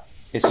 Yeah,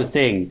 it's a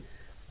thing.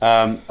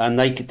 And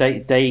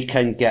they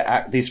can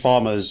get these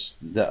farmers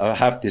that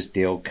have this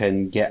deal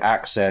can get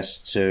access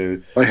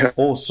to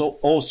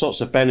all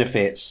sorts of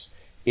benefits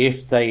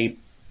if they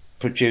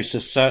produce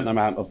a certain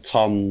amount of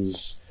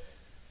tons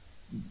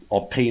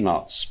of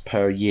peanuts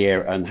per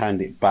year and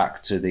hand it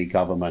back to the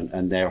government,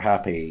 and they're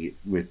happy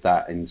with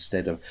that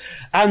instead of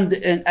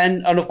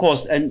and of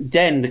course, and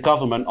then the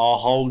government are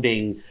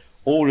holding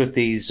all of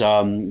these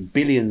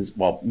millions,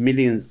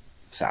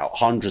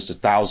 hundreds of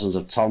thousands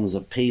of tons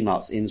of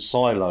peanuts in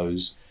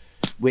silos,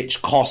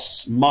 which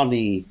costs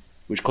money,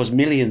 which costs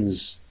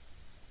millions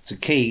to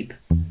keep.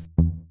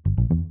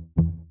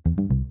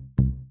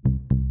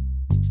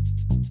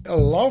 A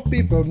lot of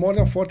people, more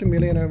than 40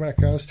 million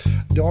Americans,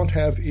 don't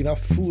have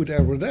enough food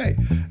every day,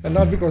 and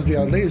not because they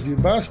are lazy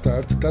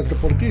bastards, that's the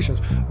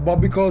politicians, but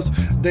because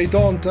they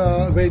don't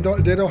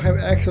have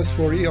access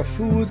for real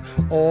food,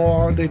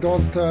 or they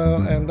don't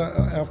end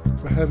up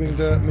having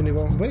the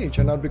minimum wage,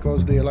 and not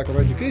because they lack of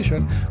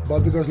education, but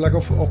because lack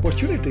of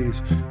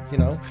opportunities, and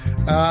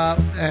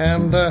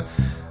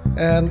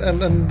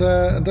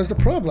that's the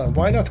problem.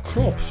 Why not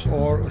crops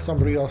or some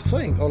real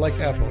thing, or like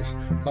apples?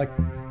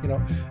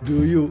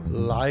 Do you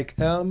like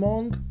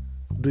almond?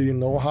 Do you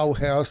know how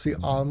healthy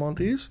almond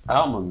is?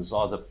 Almonds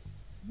are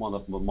one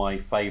of my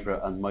favorite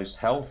and most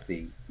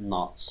healthy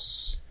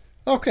nuts.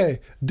 Okay,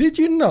 did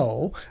you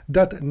know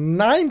that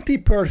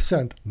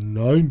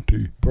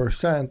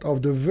 90%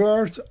 of the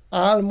world's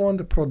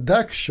almond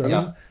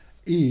production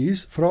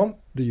is from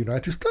the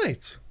United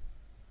States?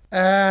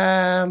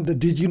 And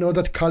did you know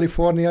that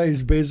California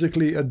is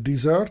basically a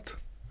desert,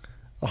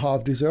 a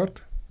half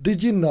desert?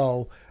 Did you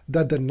know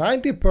that the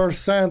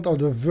 90% of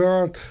the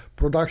world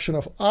production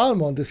of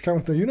almond is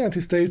coming to the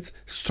United States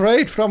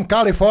straight from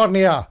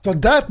California? So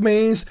that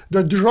means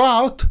the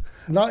drought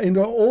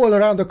all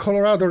around the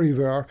Colorado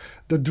River,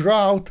 the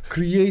drought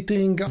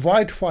creating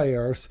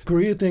wildfires,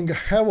 creating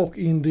havoc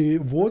in the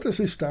water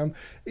system,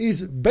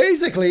 is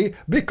basically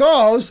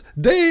because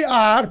they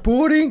are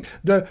putting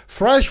the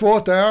fresh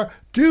water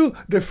to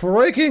the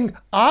freaking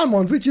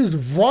almond, which is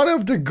one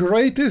of the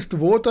greatest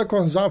water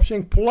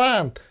consumption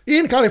plant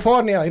in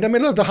California, in the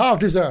middle of the half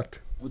desert.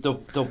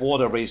 The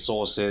water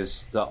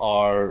resources that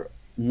are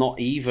not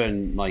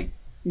even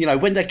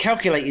when they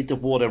calculated the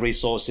water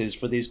resources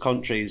for these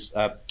countries,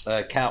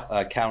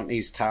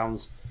 counties,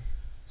 towns,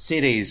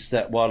 cities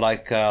that were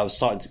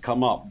starting to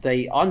come up,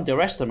 they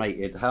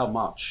underestimated how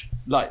much.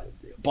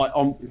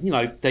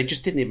 They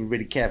just didn't even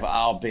really care.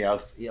 It'll be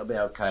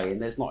okay,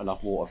 and there's not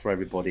enough water for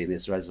everybody in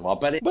this reservoir.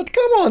 But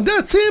come on,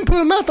 that's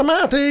simple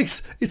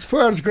mathematics. It's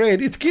first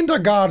grade, it's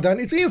kindergarten,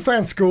 it's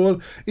infant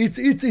school, it's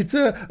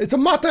a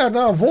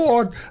maternal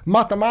word,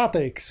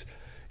 mathematics.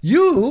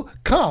 You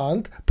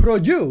can't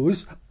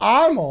produce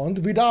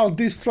almond without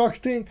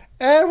destructing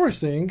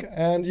everything,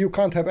 and you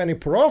can't have any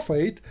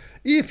profit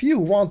if you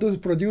want to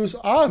produce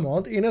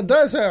almond in a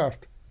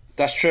desert.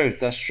 That's true.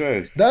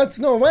 That's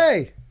no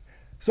way.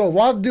 So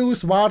what do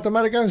smart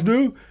Americans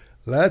do?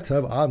 Let's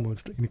have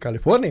almonds in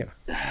California.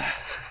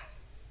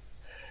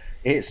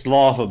 It's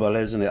laughable,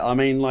 isn't it? I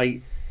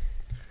mean,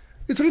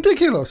 it's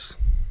ridiculous.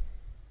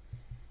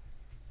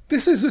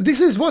 This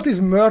is what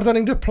is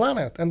murdering the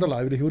planet and the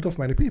livelihood of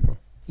many people.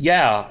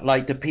 Yeah,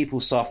 the people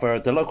suffer,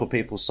 the local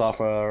people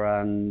suffer,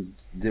 and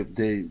the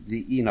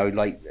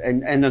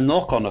and the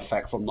knock-on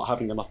effect from not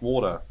having enough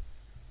water.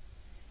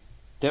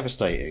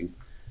 Devastating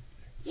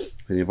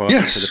for the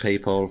environment, for the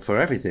people, for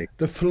everything.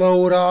 The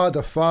flora,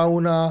 the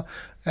fauna,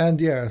 and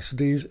yes,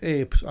 these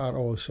apes are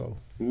also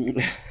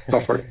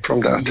suffering from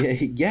that.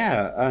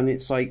 Yeah, and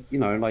it's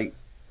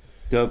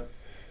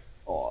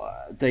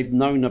they've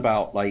known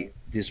about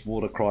this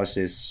water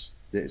crisis.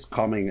 It's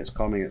coming, but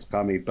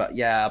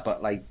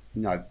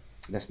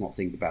let's not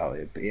think about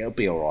it. But it'll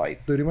be all right.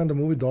 Do you remember the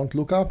movie Don't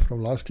Look Up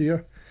from last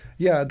year?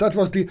 Yeah, that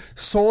was the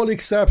sole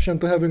exception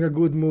to having a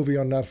good movie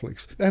on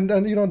Netflix. And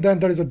then, then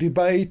there is a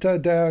debate,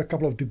 there are a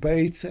couple of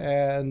debates,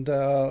 and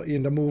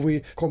in the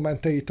movie,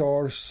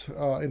 commentators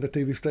in the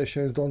TV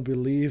stations don't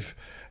believe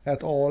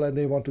at all, and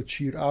they want to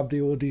cheer up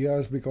the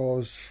audience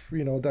because,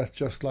 that's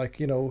just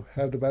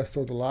have the best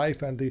of the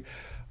life, and the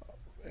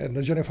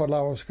Jennifer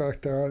Lawrence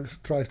character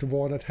tries to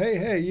warn that,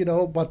 hey,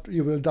 but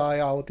you will die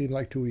out in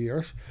 2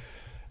 years.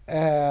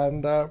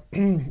 And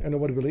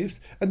nobody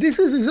believes. And this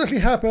is exactly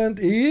happened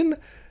in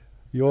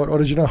your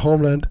original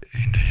homeland,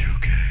 in the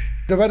UK.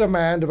 The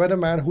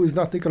weatherman, who is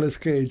not Nicolas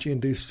Cage in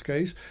this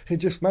case, he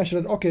just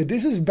mentioned that, okay,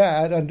 this is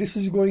bad, and this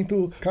is going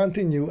to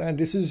continue, and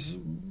this is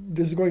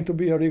going to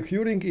be a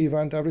recurring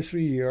event every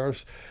 3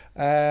 years,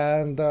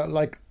 and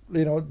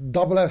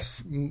double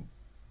as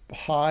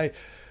high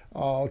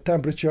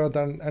temperature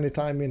than any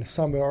time in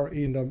summer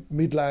in the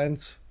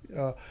Midlands,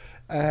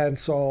 and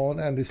so on,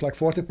 and it's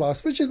 40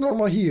 plus, which is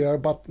normal here,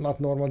 but not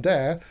normal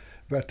there,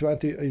 where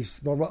 20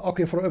 is normal.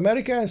 Okay, for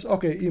Americans,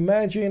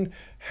 imagine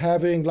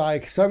having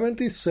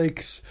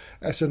 76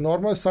 as a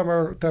normal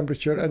summer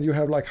temperature, and you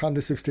have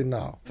 116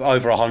 now.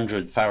 Over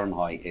 100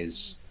 Fahrenheit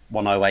is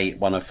 108,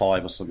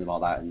 105 or something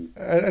like that.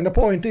 And the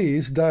point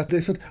is that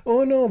they said,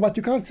 oh no, but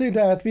you can't say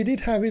that. We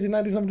did have it in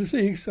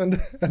 1976. And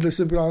the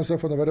simple answer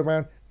from the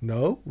weatherman,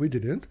 no, we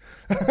didn't.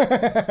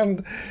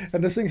 and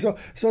the thing, so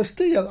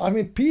still, I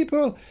mean,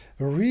 people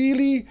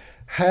really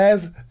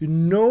have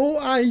no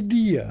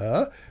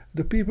idea.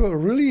 The people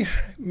really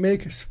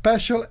make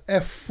special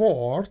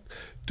effort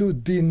to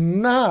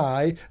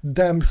deny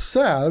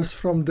themselves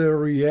from the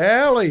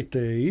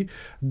reality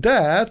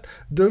that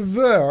the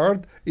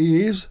world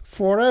is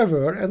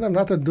forever. And I'm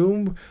not a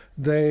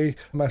doomsday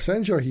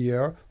messenger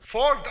here.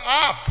 Fogged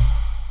up!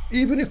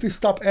 Even if we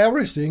stop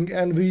everything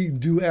and we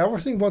do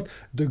everything what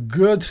the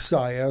good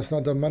science,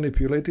 not the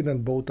manipulated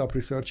and bought up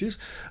researches,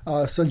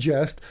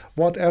 suggest,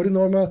 what every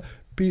normal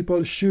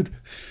people should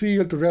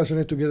feel to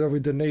resonate together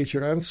with the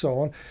nature and so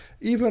on,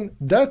 even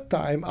that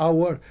time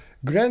our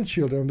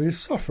grandchildren will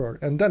suffer.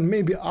 And then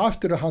maybe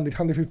after 100,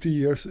 150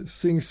 years,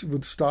 things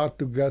would start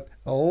to get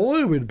a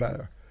little bit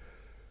better.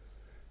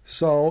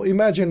 So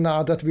imagine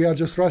now that we are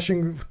just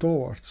rushing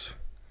towards.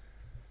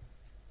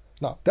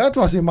 Now, that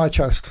was in my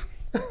chest.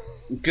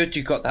 Good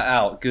you got that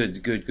out.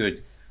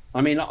 Good.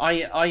 I mean,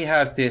 I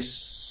have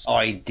this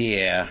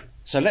idea.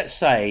 So let's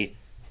say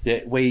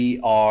that we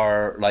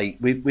are like,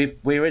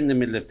 we're in the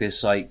middle of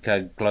this like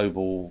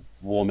global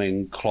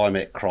warming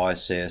climate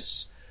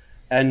crisis.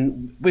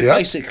 And we're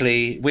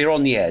basically, we're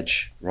on the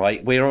edge,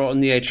 right? We're on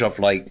the edge of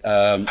like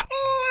a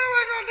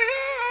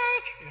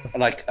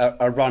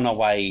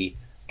runaway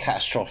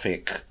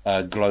catastrophic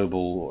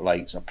global,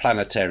 like a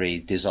planetary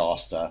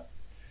disaster,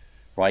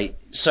 right?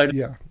 So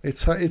yeah,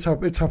 it's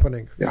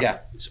happening. Yeah.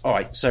 All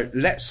right. So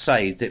let's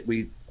say that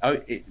we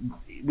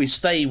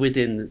stay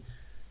within,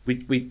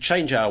 we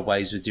change our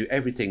ways, we do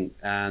everything,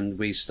 and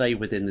we stay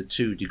within the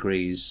 2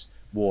 degrees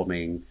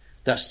warming.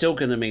 That's still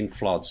going to mean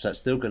floods. That's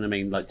still going to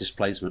mean like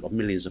displacement of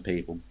millions of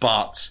people.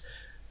 But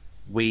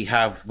we've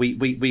got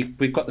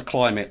the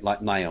climate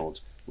like nailed,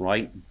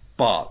 right?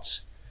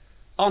 But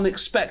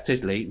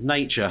unexpectedly,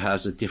 nature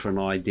has a different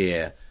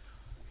idea.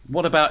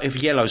 What about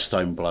if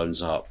Yellowstone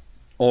blows up,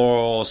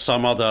 or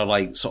some other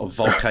like sort of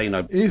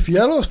volcano? If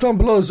Yellowstone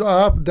blows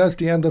up, that's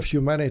the end of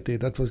humanity.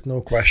 That was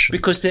no question.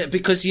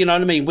 Because you know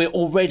what I mean. We're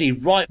already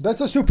right.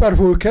 That's a super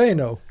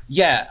volcano.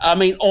 Yeah, I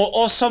mean,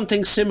 or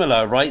something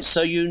similar, right?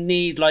 So you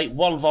need like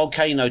one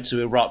volcano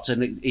to erupt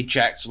and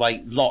eject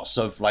like lots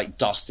of like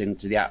dust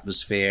into the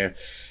atmosphere.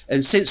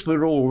 And since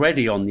we're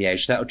already on the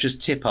edge, that'll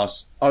just tip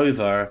us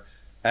over,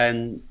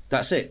 and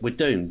that's it. We're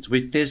doomed.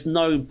 There's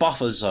no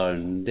buffer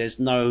zone. There's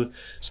no...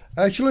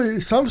 Actually,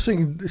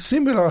 something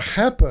similar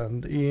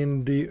happened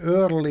in the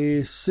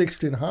early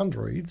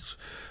 1600s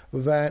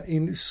when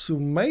in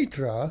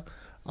Sumatra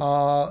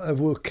a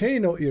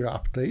volcano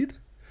erupted.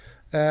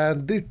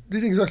 And this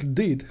exactly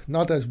did,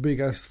 not as big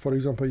as, for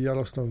example,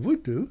 Yellowstone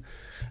would do,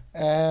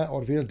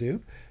 or will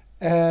do.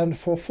 And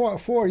for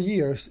 4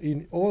 years,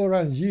 in all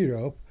around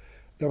Europe,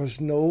 there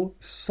was no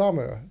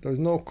summer, there was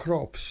no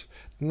crops,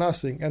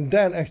 nothing. And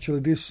then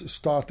actually this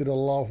started a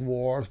lot of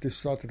wars, this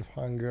started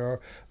hunger,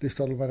 this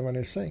started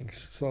many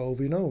things. So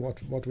we know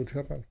what would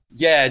happen.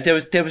 Yeah, there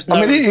was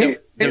no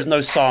there was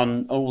no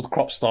sun, all the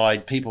crops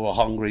died, people were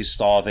hungry,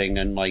 starving,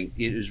 and like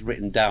it was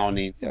written down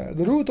in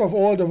the root of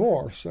all the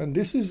wars. And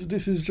this is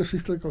just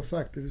historical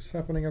fact. It is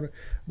happening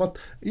but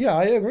yeah,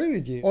 I agree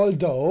with you.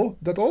 Although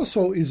that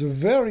also is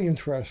very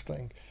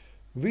interesting.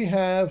 We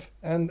have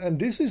and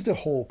this is the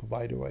hope,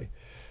 by the way.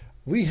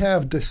 We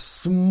have the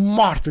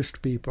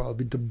smartest people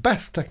with the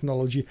best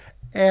technology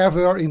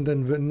ever in the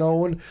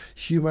known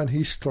human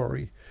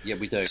history. Yeah,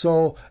 we do.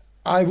 So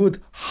I would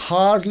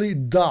hardly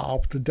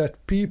doubt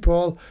that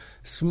people,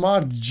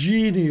 smart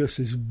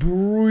geniuses,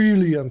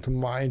 brilliant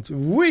minds,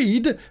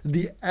 with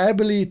the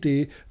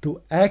ability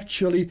to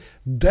actually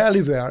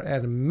deliver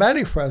and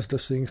manifest the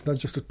things, not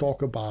just to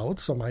talk about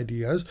some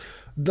ideas,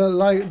 the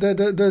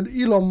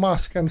Elon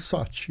Musk and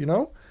such, you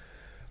know,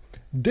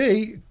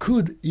 they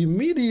could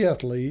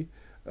immediately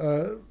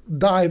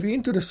dive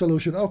into the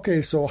solution.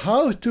 Okay, so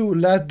how to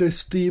let the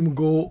steam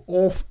go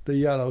off the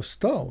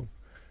Yellowstone,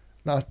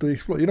 not to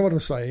explode. You know what I'm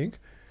saying?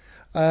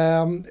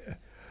 And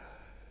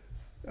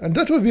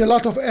that would be a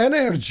lot of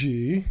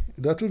energy.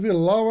 And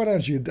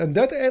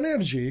that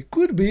energy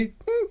could be,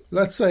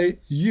 let's say,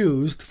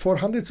 used for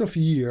hundreds of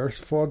years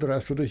for the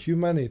rest of the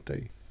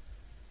humanity.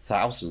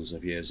 Thousands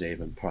of years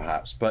even,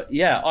 perhaps. But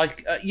yeah, I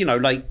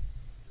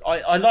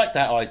like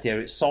that idea.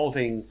 It's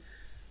solving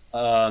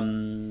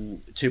 2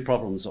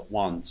 problems at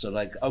once. So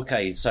like,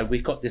 okay, so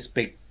we've got this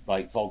big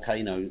like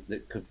volcano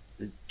that could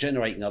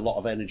generating a lot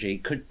of energy,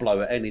 could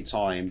blow at any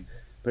time,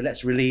 but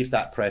let's relieve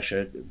that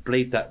pressure,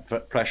 bleed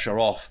that pressure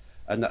off,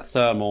 and that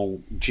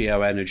thermal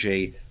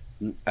geoenergy,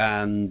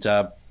 and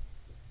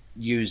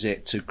use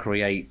it to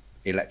create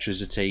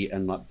electricity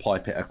and like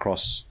pipe it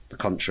across the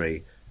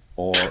country,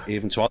 or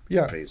even to other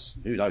countries.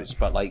 Who knows?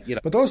 But like, you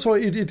know. But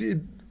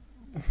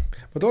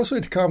also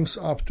it comes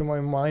up to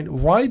my mind,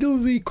 why do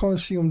we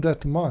consume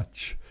that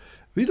much?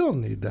 We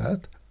don't need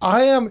that.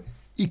 I am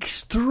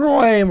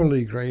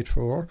extremely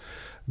grateful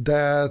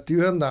that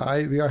you and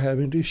we are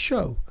having this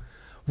show.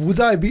 Would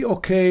I be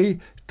okay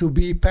to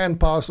be pen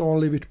pals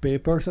only with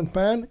papers and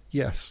pen?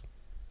 Yes.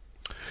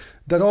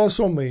 That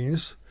also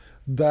means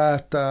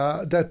that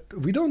that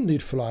we don't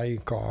need flying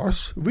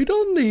cars. We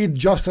don't need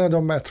just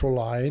another metro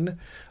line,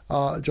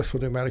 just for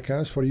the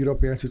Americans. For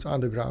Europeans, it's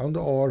underground,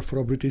 or for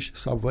a British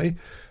subway.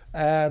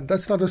 And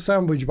that's not a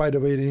sandwich, by the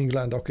way, in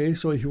England, okay?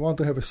 So if you want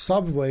to have a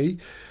subway,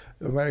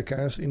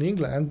 Americans in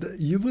England,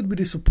 you would be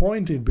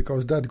disappointed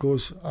because that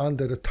goes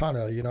under the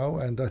tunnel,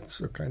 and that's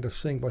a kind of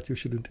thing what you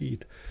shouldn't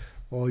eat,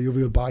 or you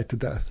will bite to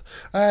death.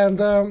 And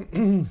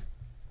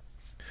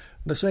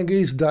the thing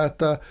is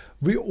that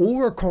we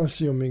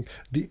over-consuming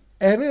the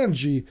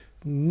energy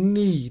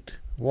need,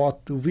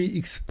 what we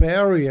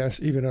experience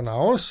even in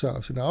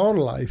ourselves, in our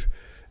life.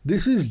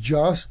 This is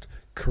just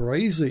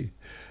crazy.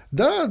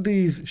 There are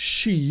these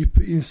sheep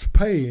in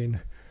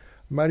Spain,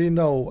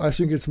 Merino, I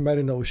think it's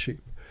Merino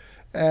sheep.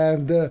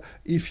 And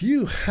if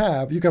you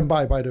can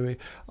buy, by the way,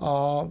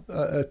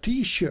 a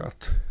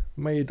T-shirt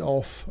made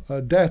of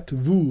that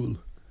wool,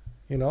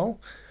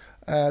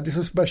 this is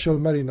a special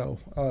Merino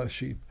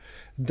sheep,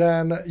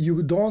 then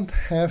you don't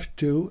have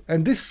to,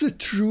 and this is a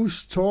true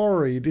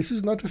story, this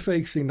is not a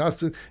fake thing,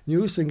 that's a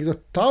new thing, it's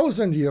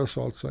 1,000 years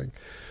old thing.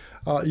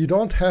 You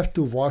don't have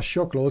to wash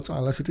your clothes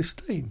unless it is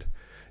stained.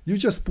 You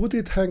just put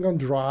it, hang on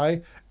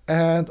dry,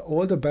 and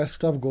all the bad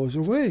stuff goes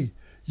away.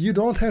 You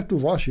don't have to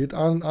wash it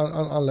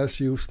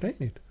unless you stain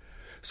it.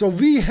 So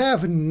we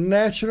have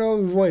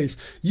natural ways.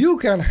 You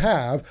can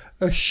have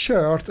a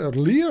shirt, a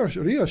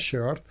real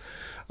shirt,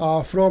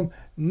 from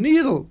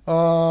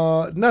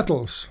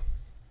nettles.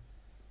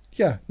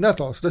 Yeah,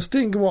 nettles, the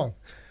sting one.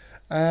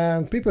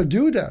 And people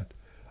do that.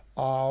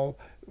 So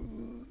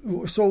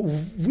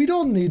we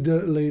don't need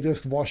the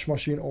latest wash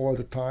machine all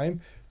the time.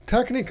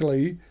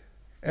 Technically,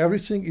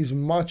 everything is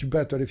much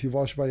better if you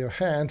wash by your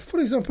hand. For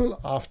example,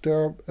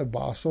 after a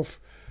bath of,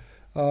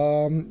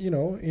 in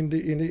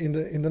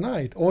the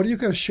night, or you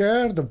can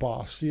share the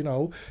bath.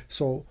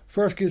 So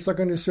first kid,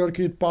 second kid, third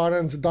kid,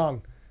 parents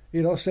done.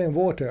 Same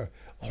water.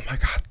 Oh my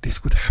God, this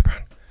could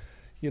happen.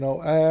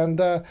 And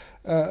a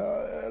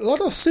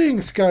lot of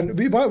things can.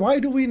 Why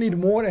do we need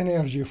more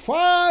energy?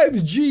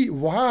 5G.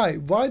 Why?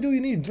 Why do we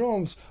need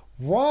drones?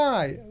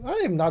 Why?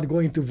 I am not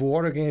going to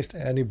war against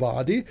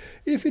anybody.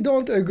 If we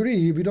don't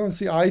agree, we don't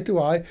see eye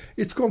to eye,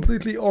 it's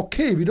completely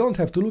okay. We don't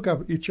have to look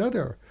at each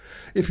other.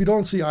 If we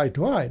don't see eye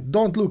to eye,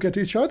 don't look at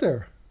each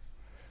other.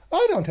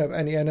 I don't have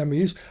any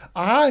enemies.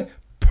 I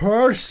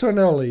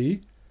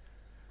personally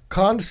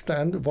can't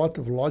stand what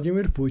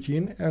Vladimir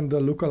Putin and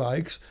the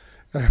lookalikes,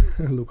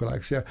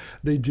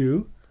 they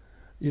do,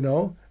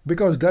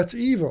 because that's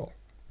evil.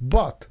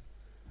 But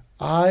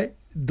I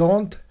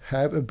don't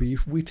have a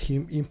beef with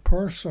him in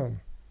person.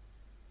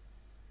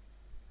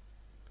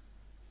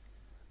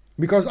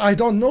 Because I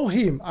don't know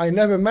him. I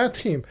never met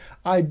him.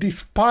 I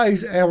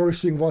despise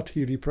everything what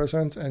he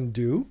represents and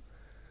do.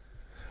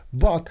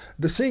 But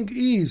the thing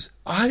is,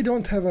 I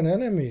don't have an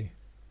enemy.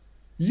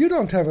 You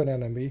don't have an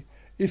enemy.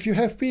 If you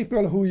have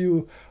people who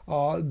you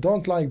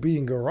don't like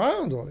being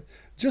around,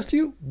 just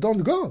you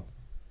don't go.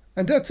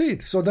 And that's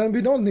it. So then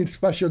we don't need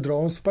special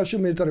drones, special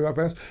military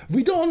weapons.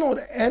 We don't need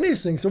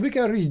anything, so we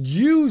can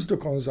reduce the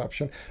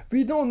consumption.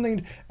 We don't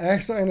need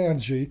extra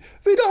energy.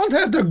 We don't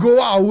have the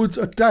go-outs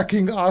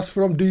attacking us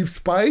from deep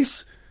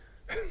space.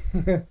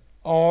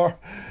 Or,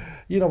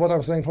 what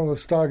I'm saying, from the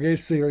Stargate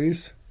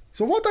series.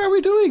 So what are we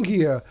doing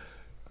here?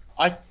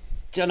 I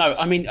don't know.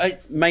 I mean,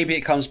 maybe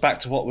it comes back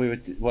to what we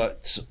were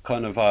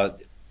kind of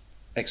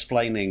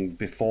explaining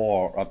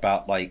before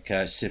about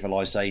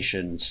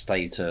civilization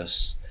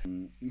status.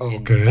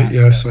 Okay,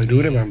 yes, I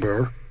do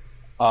remember.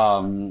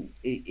 As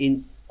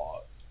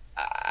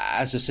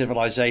a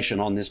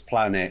civilization on this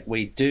planet,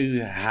 we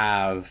do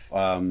have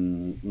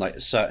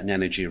certain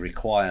energy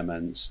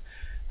requirements,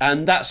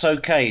 and that's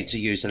okay to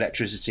use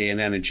electricity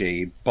and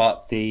energy.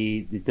 But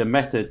the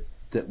method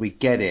that we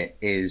get it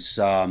is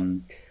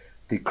the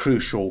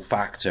crucial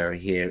factor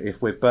here.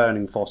 If we're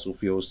burning fossil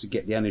fuels to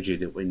get the energy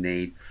that we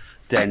need,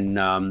 then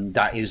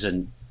that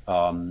isn't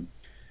a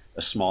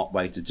smart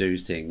way to do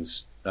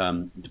things.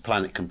 The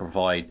planet can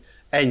provide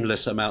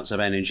endless amounts of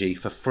energy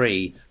for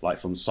free, like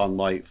from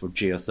sunlight, from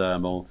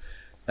geothermal,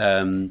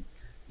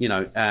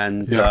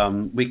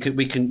 we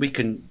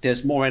can.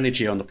 There's more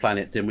energy on the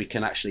planet than we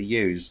can actually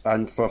use,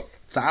 and for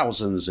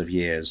thousands of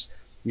years,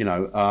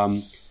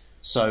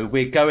 so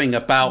we're going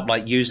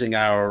about using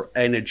our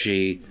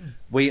energy.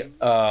 We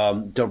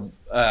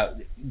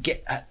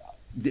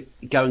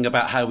going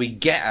about how we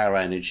get our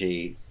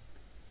energy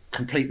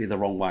completely the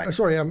wrong way.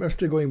 Sorry, I'm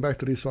still going back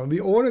to this one. We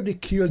already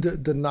killed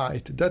the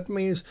night. That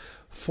means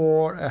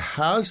for a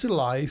healthy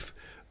life,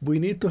 we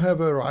need to have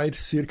a right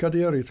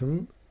circadian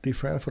rhythm,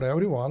 different for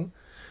everyone,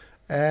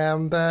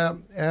 and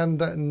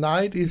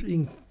night is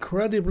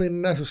incredibly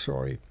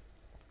necessary,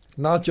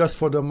 not just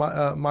for the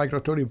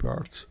migratory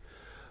birds.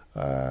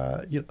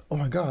 Oh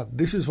my God,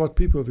 this is what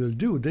people will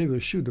do. They will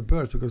shoot the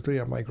birds because they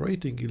are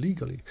migrating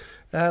illegally,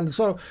 and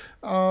so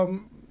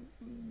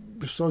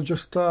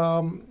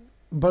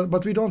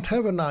but we don't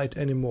have a night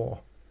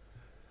anymore.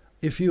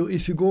 if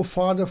you go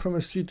farther from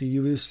a city,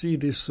 you will see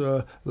this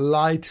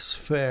light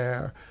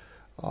sphere,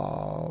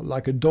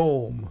 like a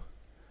dome,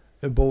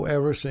 above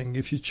everything.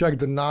 If you check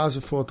the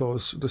NASA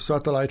photos, the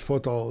satellite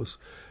photos,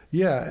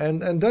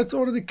 and that's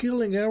already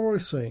killing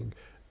everything.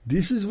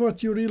 This is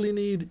what you really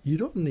need. You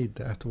don't need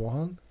that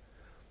one.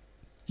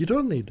 You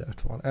don't need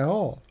that one at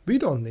all. We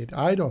don't need.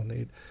 I don't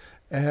need.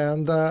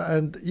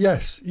 And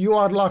yes, you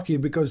are lucky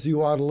because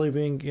you are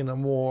living in a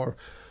more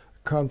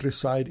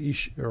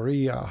countryside-ish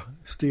area,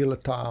 still a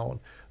town.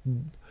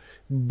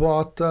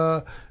 But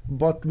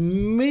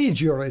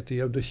majority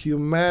of the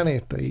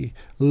humanity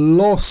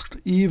lost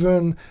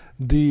even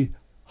the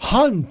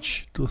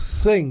hunch to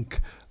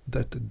think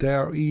that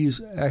there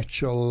is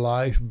actual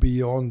life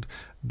beyond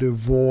the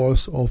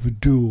walls of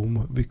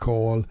doom we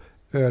call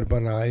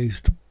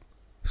urbanized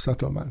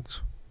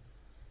settlements.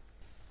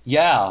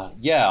 Yeah.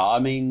 I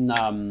mean,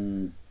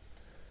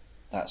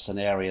 that's an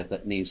area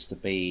that needs to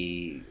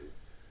be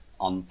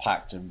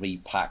unpacked and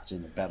repacked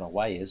in a better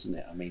way, isn't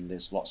it? I mean,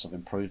 there's lots of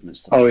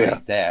improvements to be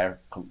made there,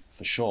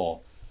 for sure.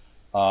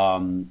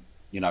 And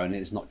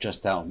it's not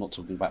just down. I'm not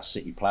talking about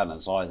city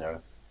planners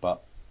either,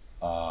 but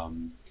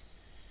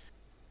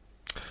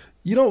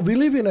we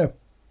live in a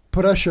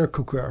pressure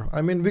cooker.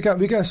 I mean, we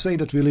can say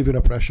that we live in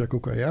a pressure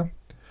cooker, yeah.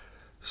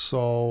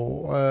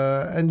 So,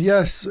 and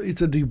yes,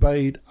 it's a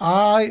debate.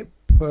 I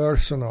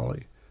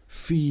personally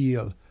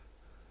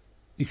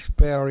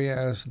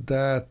experience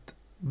that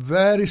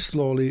very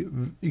slowly,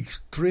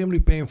 extremely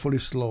painfully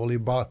slowly,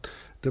 but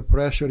the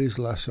pressure is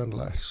less and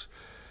less.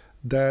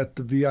 That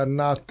we are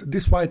not,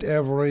 despite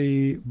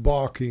every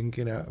barking,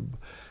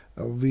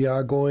 we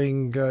are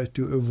going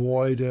to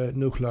avoid a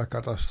nuclear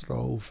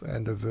catastrophe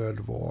and a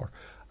world war.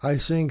 I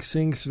think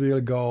things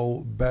will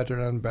go better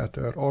and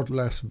better, or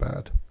less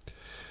bad.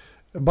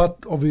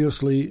 But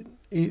obviously,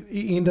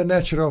 in the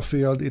natural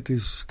field, it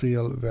is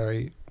still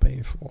very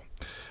painful.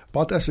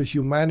 But as a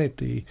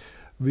humanity,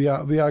 we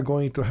are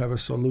going to have a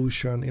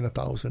solution in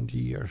 1,000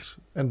 years.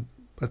 And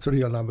that's a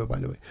real number, by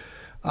the way.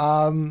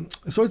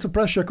 So it's a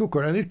pressure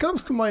cooker. And it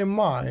comes to my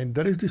mind,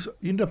 there is this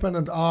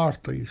independent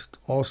artist,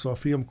 also a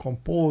film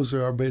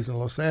composer based in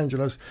Los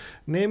Angeles.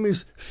 Name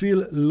is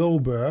Phil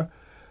Lauber.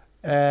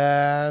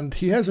 And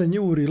he has a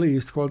new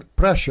release called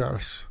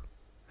Pressures.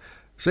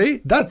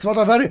 See, that's what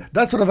a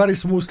very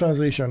smooth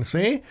transition.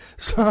 See,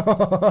 so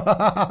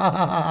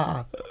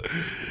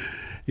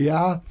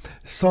yeah.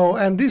 So,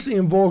 and this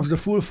invokes the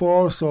full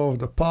force of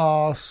the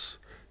past,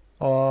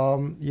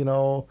 and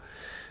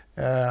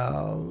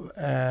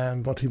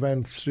what he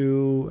went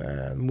through,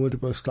 and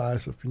multiple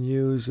styles of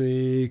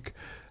music,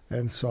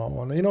 and so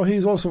on.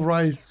 He also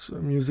writes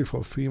music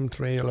for film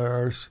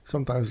trailers.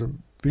 Sometimes the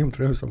film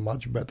trailers are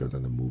much better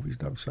than the movies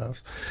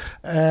themselves,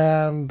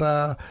 and.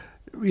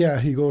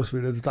 He goes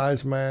with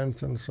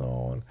advertisements and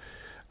so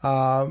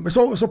on.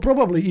 So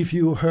probably if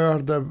you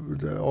heard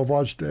or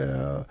watched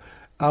the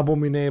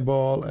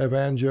Abominable,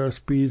 Avengers,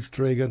 Pete's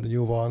Trigger, the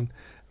new one,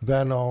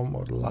 Venom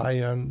or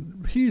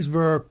Lion, his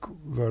work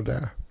were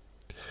there.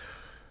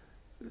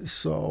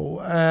 So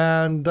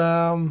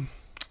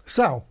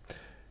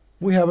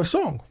we have a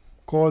song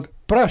called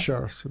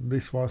Pressures.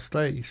 This one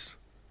stays.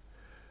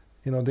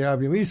 The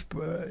album is,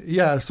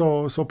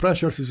 so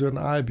Pressures is an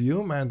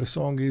album, and the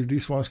song is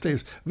This One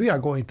Stays. We are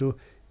going to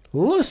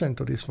listen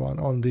to this one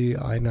on the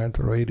I90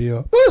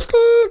 Radio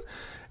Boston,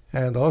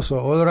 and also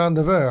all around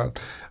the world.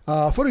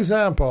 For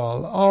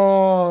example,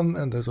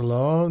 and there's a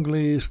long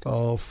list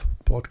of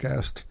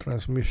podcast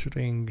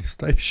transmitting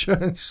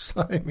stations.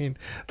 I mean,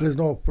 there's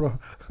no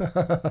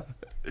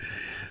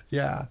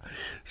yeah,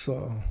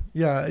 so,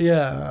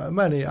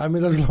 many. I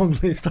mean, there's a long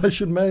list. I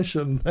should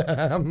mention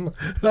them.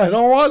 I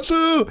don't want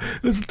to.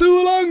 It's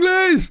too long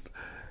list.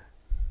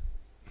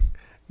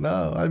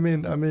 No, I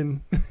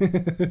mean,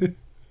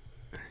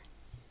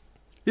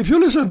 if you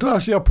listen to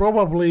us, you're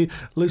probably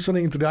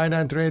listening to the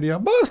I90 Radio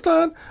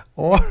Boston,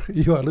 or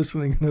you are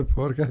listening to the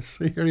podcast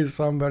series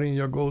somewhere in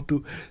your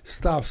go-to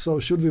stuff.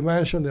 So should we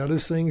mention the other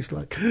things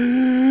like...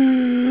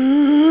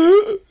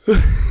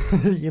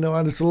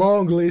 and it's a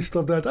long list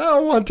of that. I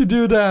don't want to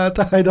do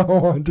that. I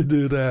don't want to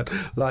do that.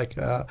 Like,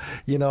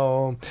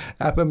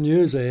 Apple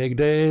Music,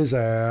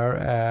 Deezer,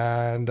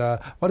 and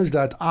what is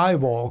that?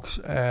 iVoox,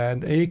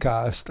 and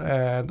Acast,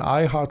 and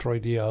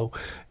iHeartRadio,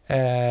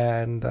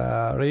 and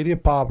Radio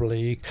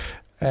Public,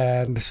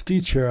 and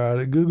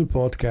Stitcher, Google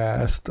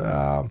Podcast,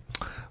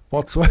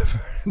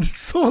 whatsoever. It's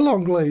so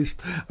long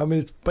list. I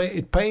mean,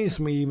 it pains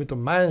me even to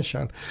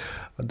mention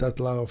that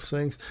lot of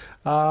things.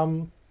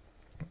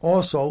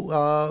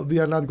 Also, we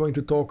are not going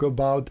to talk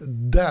about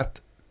that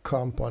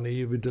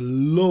company with the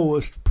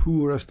lowest,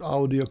 poorest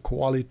audio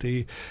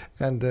quality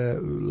and the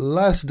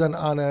less than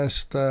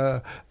honest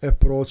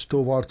approach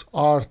towards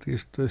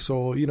artists.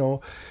 So,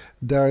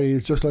 there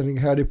is, just like in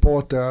Harry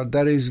Potter,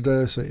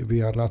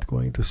 we are not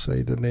going to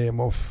say the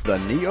name of... The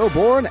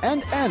Neoborn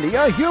and Andy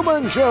a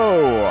Human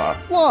Show!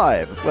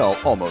 Live, well,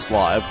 almost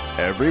live,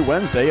 every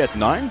Wednesday at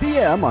 9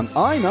 p.m. on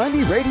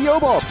I90 Radio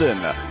Boston.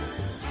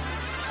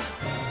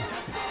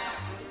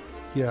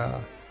 Yeah.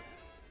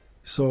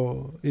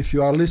 So if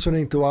you are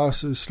listening to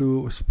us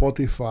through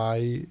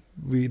Spotify,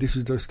 this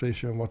is the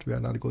station. What we are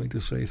not going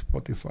to say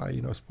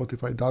Spotify.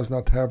 Spotify does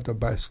not have the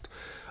best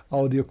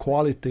audio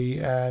quality,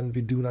 and we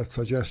do not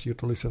suggest you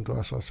to listen to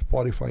us on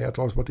Spotify at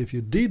all. But if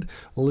you did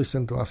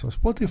listen to us on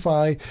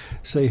Spotify,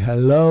 say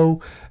hello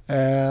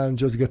and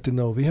just get to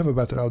know we have a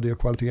better audio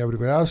quality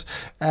everywhere else.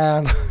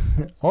 And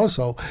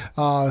also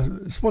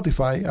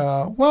Spotify,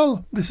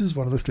 this is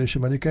one of the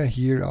stations where you can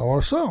hear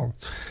our song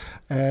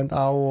and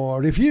our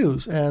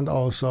reviews, and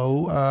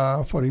also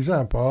for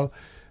example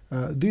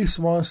this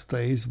one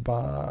stays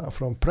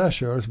from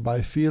Pressures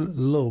by Phil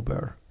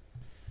Lauber.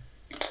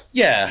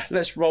 Yeah,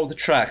 let's roll the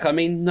track. I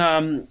mean,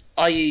 I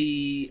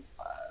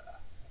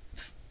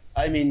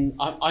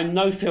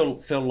know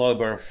Phil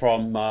Lauber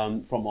from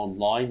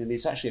online, and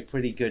he's actually a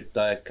pretty good,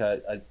 a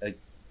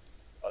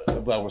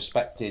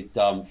well-respected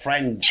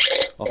friend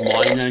of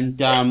mine.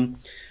 And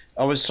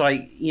I was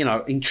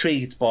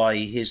intrigued by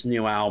his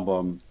new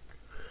album,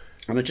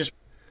 and I just.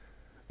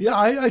 Yeah,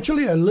 I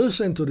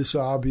listened to this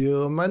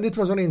album, and it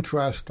was an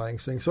interesting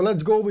thing. So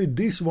let's go with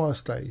This One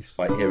Stays.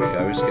 Right, here we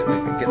go. Let's get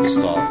the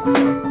start.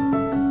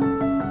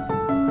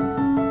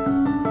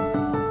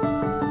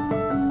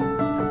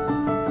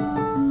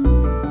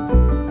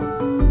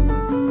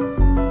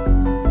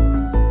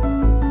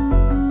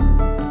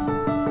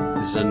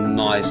 This is a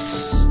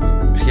nice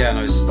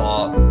piano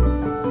start. A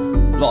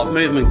lot of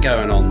movement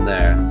going on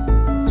there.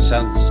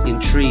 Sounds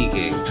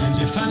intriguing.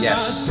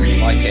 Yes,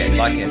 like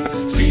it.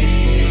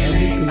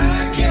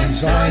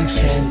 Design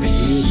so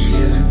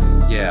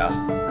beautiful. Yeah.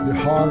 The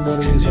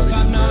harmonies are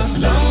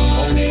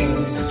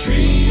expressed.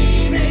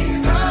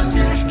 Dreaming how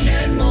death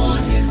can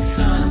mourn his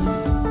son.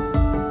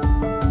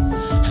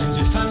 And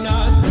if I'm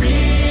not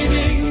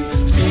breathing,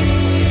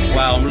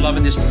 Wow, I'm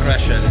loving this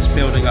progression. It's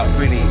building up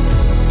really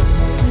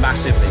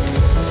massively.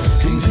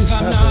 and if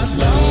I'm not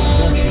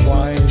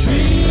longing,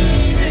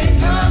 dreaming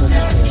how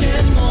death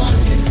can mourn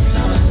his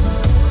son.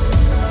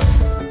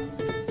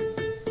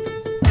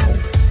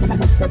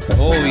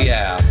 Oh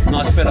yeah,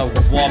 nice bit of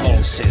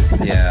wobble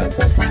synth, yeah.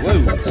 Woo,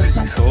 this is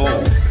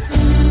cool.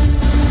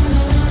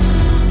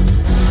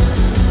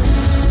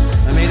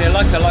 I mean, I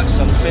like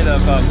some bit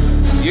of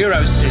Euro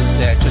synth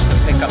there just to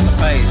pick up the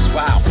bass.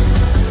 Wow,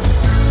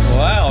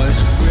 this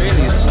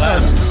really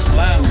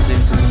slams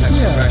into the next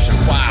progression.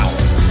 Wow.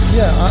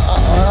 Yeah,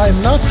 I'm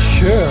not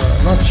sure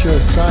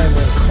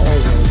Simon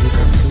Cowell did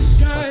it.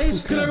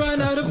 Guys, could I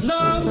run out of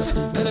love?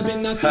 Had I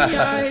been at the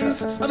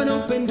eyes of an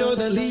open door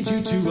that leads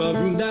you to a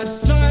room that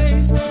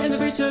flies in the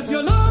face of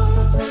your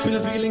love with a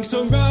feeling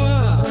so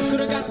raw.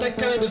 Could I got that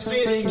kind of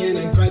feeling in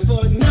and cried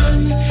for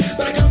none?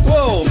 But I come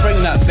Whoa,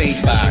 bring that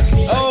beat back.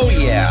 Oh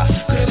yeah,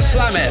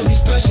 slam it.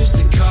 these pressures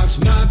that carved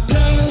my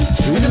blood.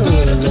 And a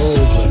part of the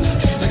soul,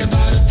 like a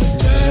part of the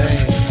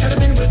dirt. Had I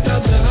been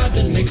without the heart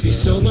that makes me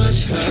so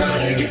much hurt.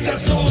 Try to get that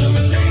soul to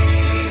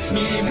release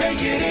me, make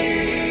it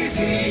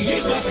easy,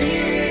 use my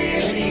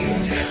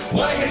feelings.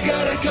 Why you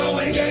gotta go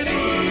and get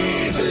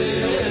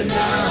even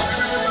now?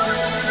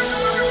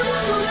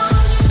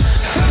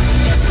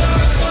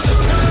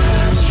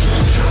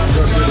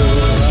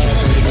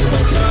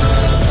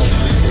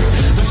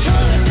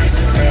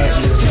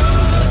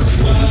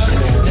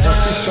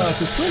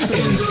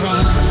 In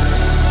front.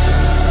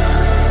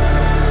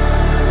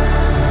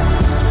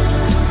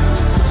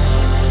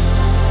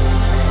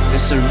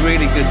 There's some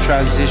really good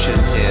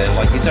transitions here.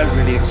 Like, you don't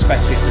really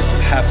expect it to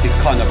have the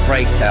kind of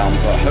breakdown,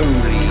 but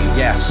holy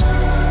yes.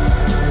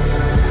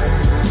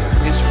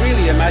 It's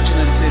really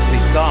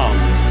imaginatively done.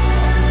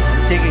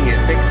 Digging it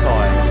big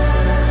time.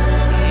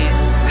 It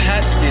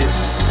has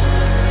this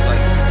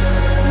like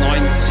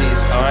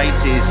 90s or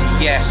 80s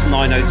yes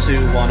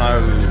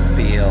 90210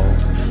 feel.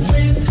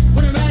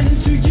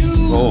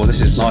 Oh,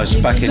 this is nice.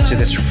 Back into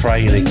this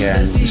refrain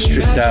again.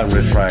 Stripped down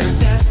refrain.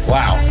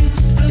 Wow.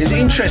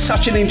 It's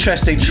such an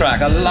interesting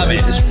track. I love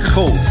it. It's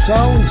cool.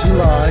 Sounds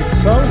like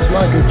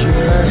a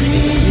gymnastic.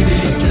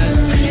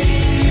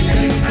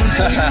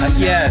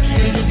 Yeah,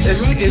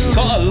 it's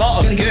got a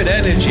lot of good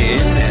energy in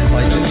it.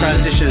 Like the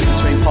transitions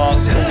between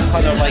parts, it all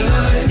kind of like,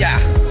 yeah.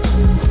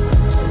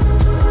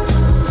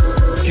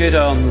 Good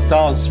on the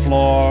dance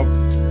floor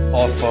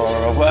or for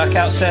a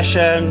workout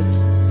session.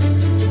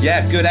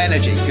 Yeah, good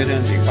energy.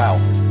 Wow.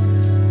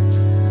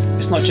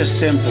 It's not just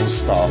simple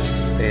stuff.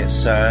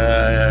 It's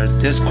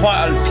there's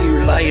quite a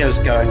few layers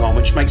going on,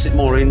 which makes it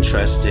more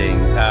interesting.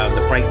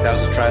 The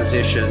breakdowns, the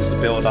transitions, the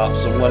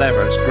build-ups, and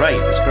whatever. It's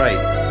great.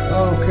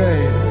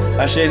 Okay.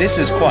 Actually, this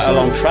is quite a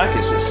long track.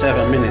 It's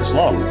 7 minutes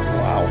long.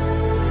 Wow.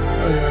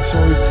 Oh, yeah, so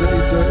it's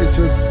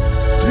a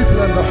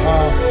triple and a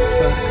half.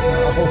 But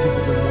I don't think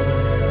it's more than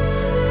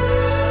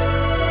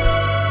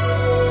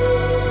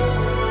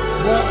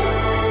that.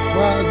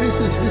 Well,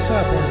 this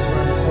happens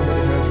when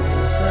somebody has a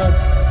set,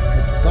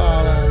 has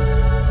talent,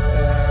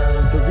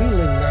 and the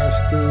willingness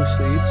to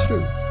see it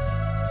through.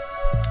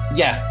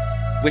 Yeah,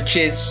 which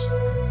is,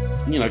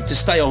 to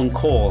stay on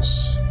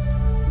course,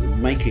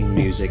 making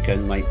music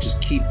and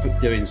just keep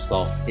doing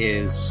stuff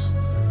is.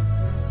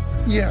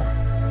 Yeah,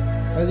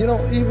 and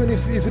even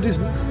if it is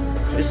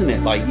isn't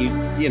it? Like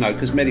you know,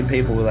 because many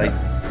people they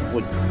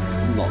would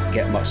not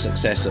get much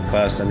success at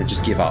first and they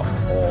just give up,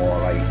 or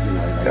like you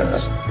know, they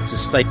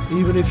just stay.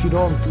 Even if you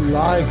don't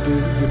like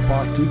the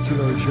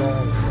particular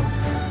genre,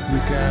 you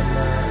can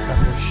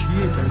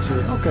appreciate and say,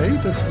 okay,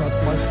 that's not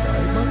my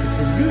style, but it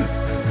was good.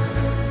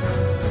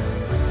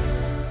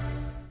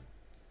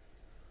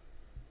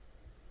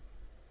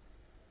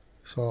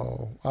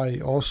 So I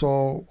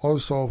also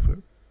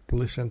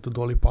listen to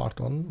Dolly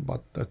Parton,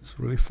 but that's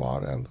really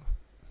far and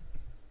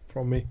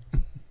from me.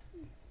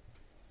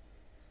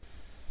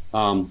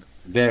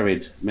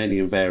 Many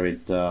and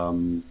varied,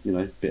 you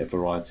know, bit of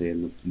variety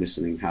in the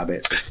listening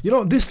habits. You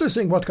know, this is the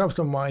thing what comes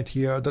to mind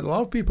here, that a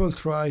lot of people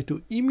try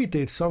to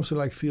imitate something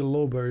like Phil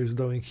Lauber is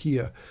doing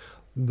here.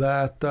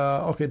 That,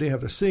 okay, they have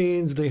the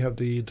scenes, they have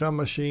the drum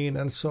machine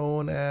and so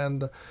on,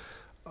 and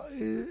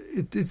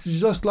it's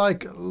just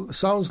like,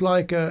 sounds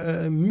like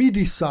a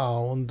MIDI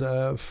sound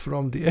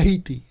from the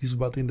 80s,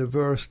 but in the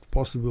worst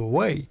possible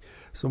way.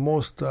 So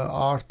most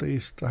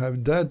artists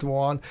have that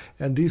one,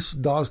 and this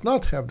does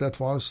not have that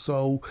one.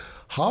 So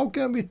how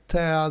can we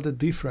tell the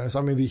difference?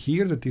 I mean, we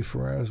hear the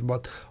difference,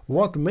 but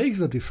what makes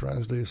the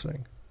difference, do you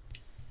think?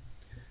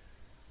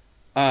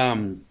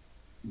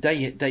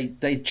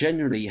 They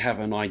generally have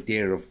an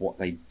idea of what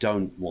they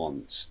don't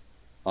want.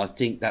 I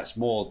think that's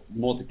more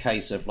the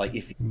case of like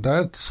if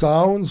that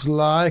sounds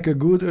like a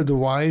good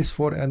advice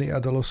for any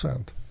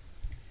adolescent.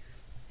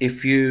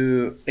 If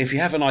you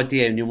have an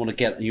idea and you want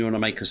to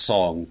make a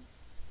song,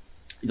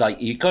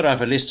 like you've got to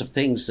have a list of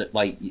things that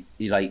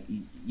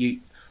you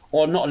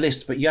or not a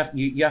list, but you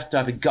have to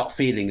have a gut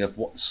feeling of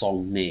what the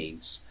song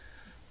needs.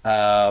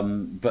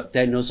 But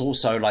then there's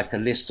also like a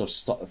list of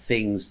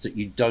things that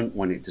you don't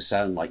want it to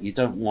sound like. You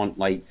don't want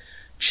like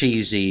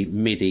cheesy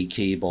MIDI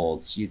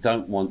keyboards. You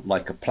don't want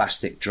like a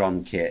plastic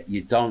drum kit.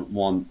 You don't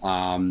want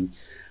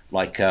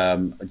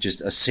just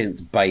a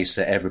synth bass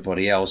that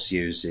everybody else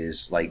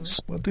uses. Like,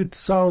 but it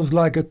sounds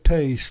like a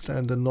taste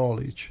and a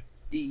knowledge.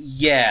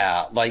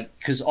 Yeah, like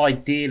because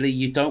ideally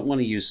you don't want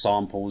to use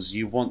samples.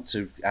 You want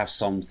to have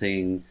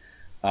something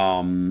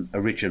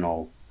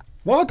original.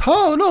 What?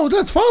 How? No,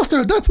 that's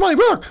faster. That's my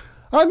work.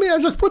 I mean, I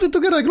just put it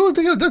together, I glued it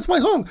together. That's my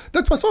song.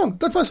 That's my song.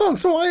 That's my song.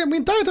 So I am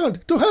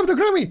entitled to have the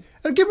Grammy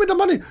and give me the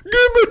money. Give me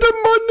the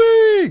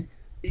money.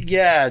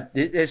 Yeah,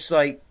 it's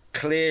like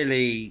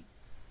clearly,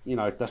 you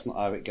know, that's not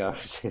how it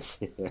goes.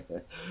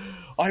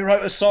 I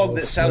wrote a song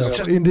that sounds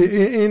just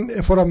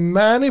for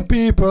many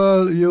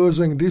people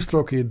using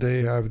DistroKid,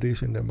 they have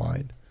this in their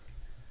mind.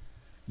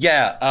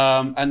 Yeah,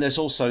 and there's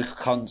also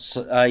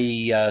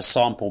a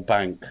sample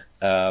bank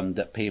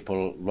that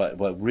people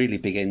were really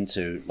big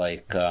into.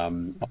 Like, yeah,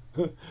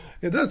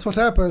 that's what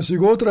happens. You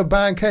go to the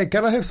bank. Hey,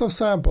 can I have some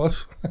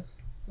samples?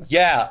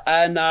 Yeah,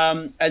 and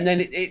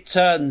then it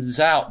turns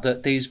out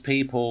that these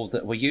people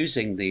that were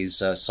using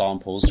these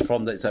samples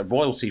from the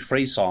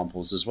royalty-free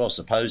samples as well,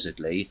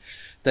 supposedly,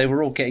 they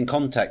were all getting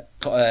content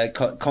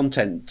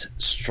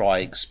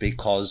strikes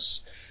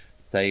because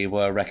they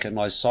were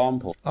recognised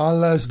samples.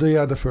 Unless they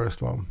are the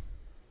first one.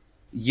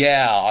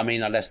 Yeah, I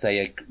mean, unless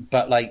they,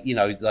 but like, you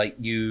know, like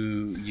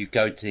you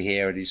go to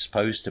here and he's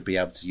supposed to be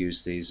able to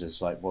use these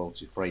as like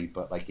royalty free,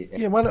 but like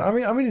yeah, well, I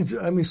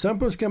mean,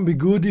 samples can be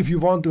good if you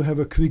want to have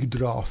a quick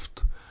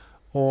draft,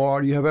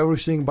 or you have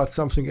everything but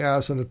something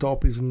else on the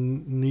top is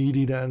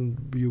needed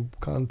and you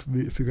can't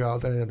figure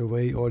out any other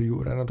way, or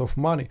you run out of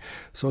money.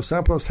 So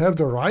samples have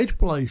the right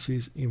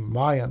places, in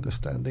my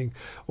understanding,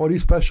 or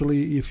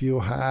especially if you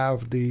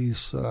have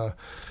these.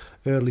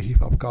 Early hip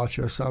hop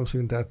culture,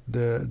 something that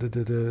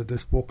the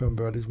spoken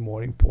word is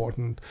more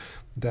important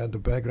than the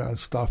background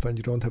stuff, and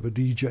you don't have a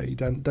DJ,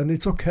 then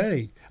it's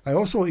okay. I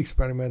also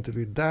experimented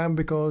with them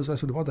because I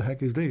said, "What the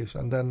heck is this?"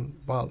 And then,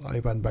 well, I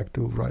went back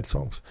to write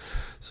songs.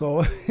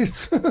 So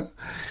it's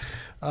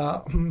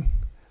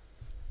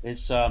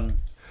it's well,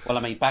 I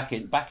mean, back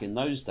in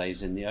those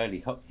days, in the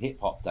early hip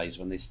hop days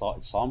when they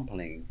started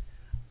sampling.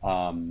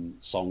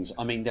 Songs.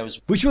 I mean, there was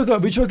which was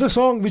the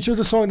song that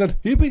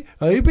hippie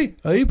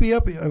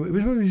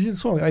which was the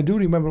song? I do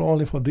remember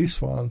only for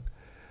this one.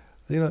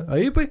 You know,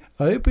 hippie.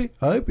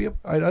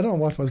 I don't know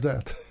what was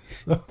that.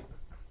 So,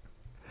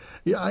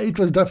 yeah, it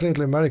was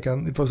definitely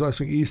American. It was, I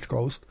think, East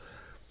Coast.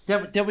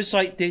 There was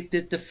like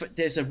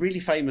there's a really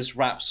famous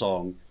rap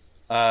song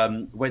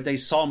where they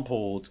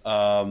sampled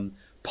part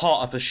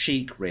of a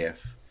Chic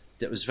riff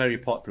that was very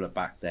popular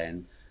back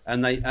then.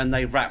 And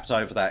they rapped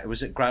over that. It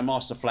was at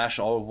Grandmaster Flash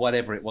or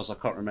whatever it was. I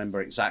can't remember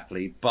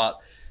exactly.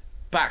 But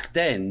back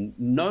then,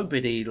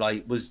 nobody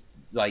was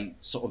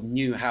sort of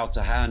knew how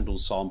to handle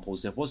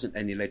samples. There wasn't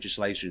any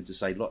legislation to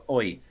say, look,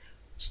 oi,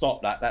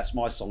 stop that. That's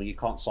my song. You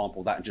can't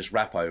sample that and just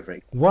rap over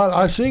it. Well,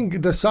 I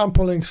think the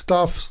sampling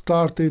stuff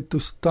started to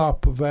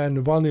stop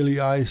when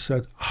Vanilla Ice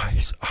said,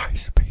 "Ice,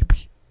 ice,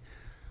 baby."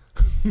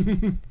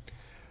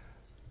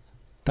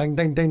 Ding,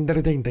 ding, ding, ding,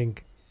 ding, ding,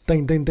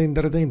 ding, ding, ding,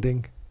 ding,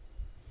 ding.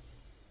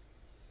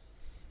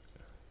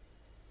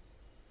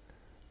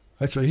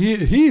 Actually,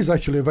 he is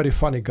actually a very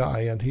funny guy,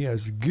 and he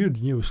has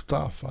good new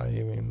stuff. I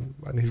mean,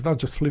 and he's not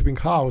just flipping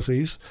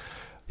houses.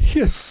 he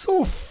has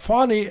so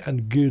funny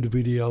and good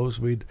videos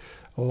with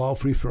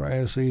love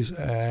references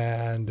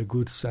and a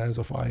good sense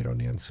of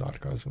irony and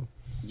sarcasm.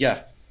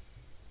 Yeah.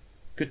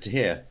 Good to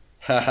hear.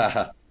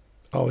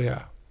 Oh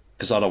yeah.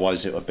 Because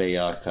otherwise it would be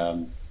like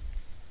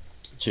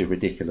too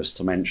ridiculous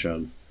to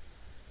mention.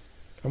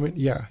 I mean,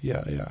 yeah.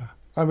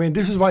 I mean,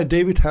 this is why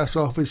David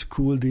Hasselhoff is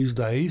cool these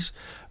days,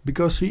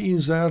 because he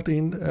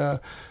inserted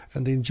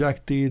and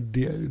injected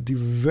the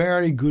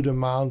very good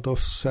amount of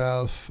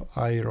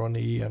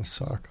self-irony and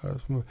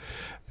sarcasm.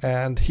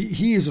 And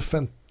he is a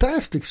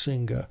fantastic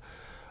singer.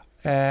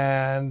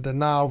 And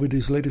now with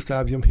his latest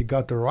album, he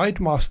got the right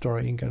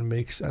mastering and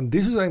mix. And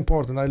this is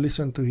important. I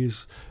listened to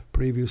his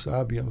previous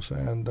albums,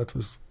 and that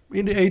was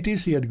in the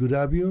 80s. He had good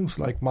albums,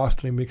 like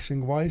mastering,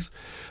 mixing wise,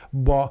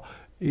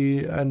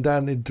 and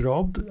then it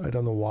dropped. I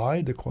don't know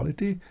why, the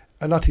quality,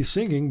 and not his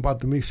singing,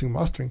 but the mixing,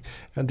 mastering.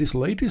 And this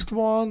latest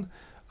one,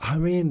 I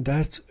mean,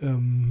 that's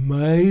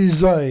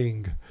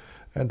amazing.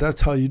 And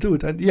that's how you do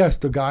it. And yes,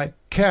 the guy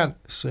can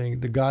sing,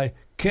 the guy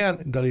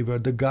can deliver,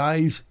 the guy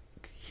is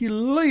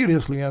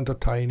hilariously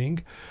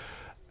entertaining,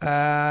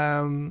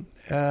 and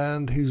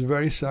he's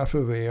very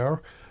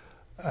self-aware.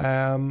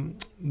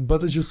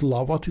 But I just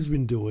love what he's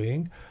been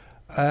doing.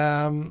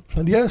 And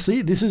yeah,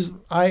 see, this is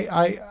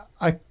I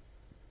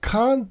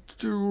can't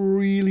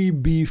really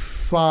be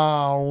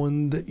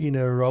found in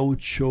a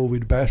roadshow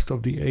with best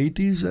of the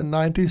 80s and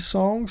 90s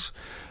songs,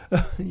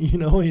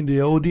 in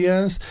the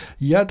audience.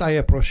 Yet I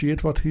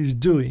appreciate what he's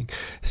doing.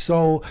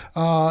 So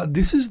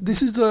this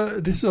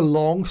is a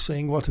long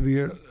thing what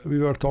we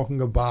were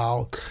talking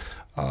about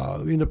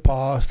in the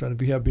past, and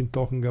we have been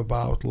talking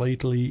about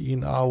lately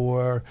in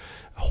our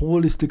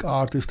holistic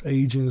artist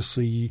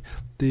agency,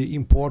 the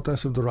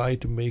importance of the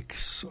right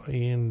mix,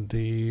 in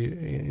the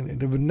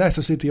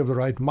necessity of the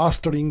right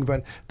mastering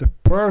when the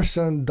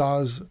person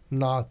does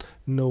not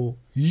know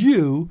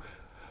you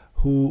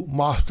who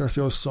masters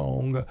your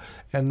song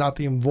and not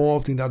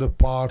involved in other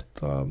parts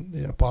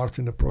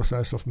in the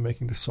process of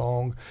making the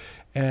song.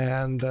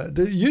 And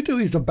YouTube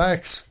is the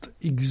best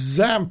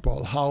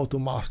example how to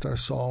master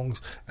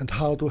songs and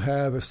how to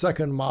have a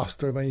second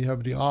master when you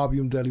have the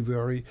album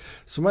delivery.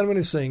 So when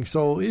you sing,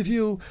 so if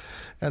you,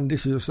 and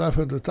this is a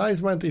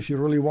self-advertisement, if you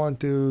really want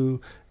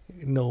to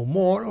know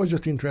more or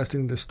just interested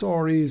in the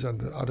stories and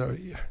the other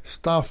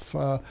stuff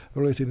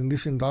related in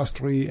this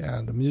industry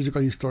and the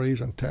musical histories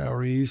and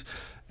theories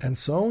and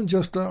so on,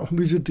 just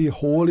visit the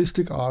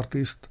Holistic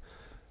Artist.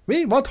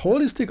 Wait, what?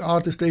 Holistic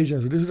Artist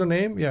Agency? This is the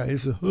name? Yeah,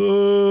 it's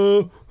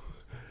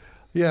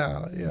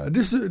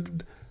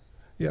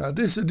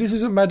This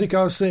is a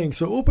medical thing.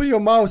 So open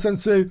your mouth and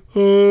say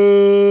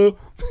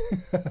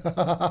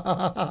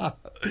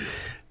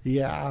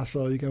yeah,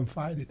 so you can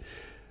find it.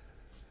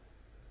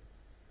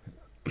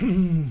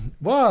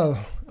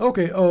 Well,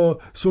 okay.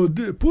 So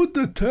put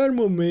the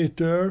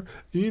thermometer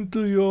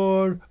into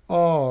your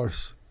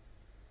arse.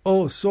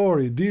 Oh,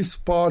 sorry, this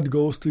part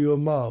goes to your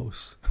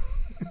mouth.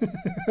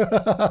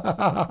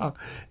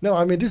 No,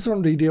 I mean, this is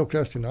from the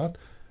Idiocracy, not?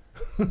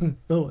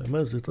 Oh, I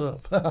messed it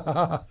up.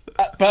 But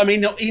I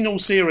mean, in all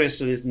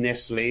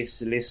seriousness,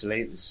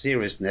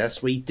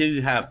 we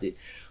do have the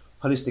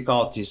Holistic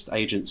Artist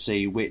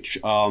Agency, which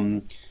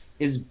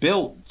is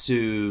built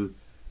to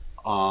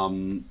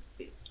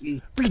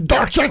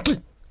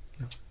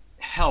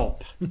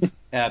help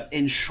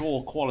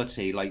ensure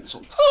quality, like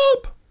sort of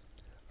Help!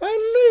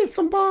 I need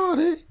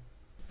somebody.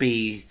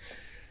 Be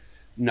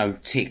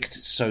ticked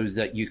so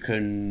that you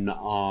can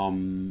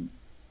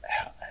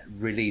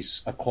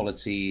release a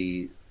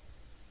quality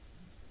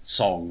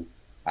song,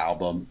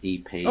 album,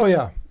 EP. Oh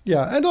yeah,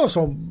 and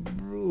also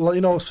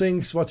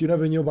things what you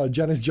never knew about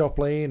Janis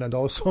Joplin and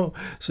also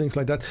things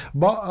like that.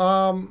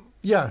 But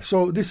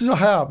so this is a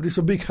help. This is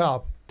a big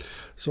help.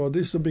 So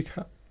this is a big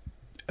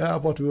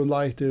help what we would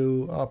like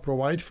to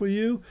provide for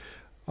you.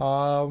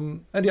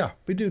 And yeah,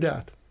 we do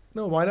that.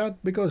 No, why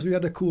not? Because we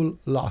had a cool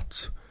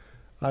LOTS.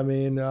 I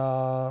mean,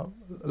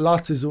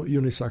 LOTS is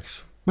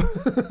unisex. I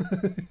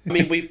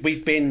mean,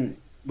 we've been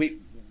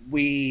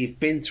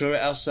through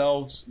it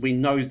ourselves. We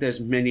know there's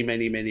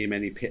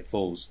many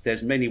pitfalls.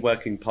 There's many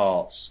working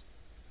parts.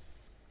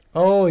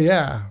 Oh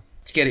yeah.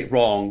 To get it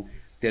wrong,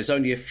 there's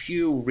only a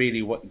few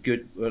really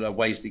good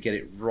ways to get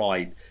it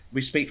right. We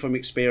speak from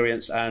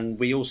experience, and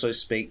we also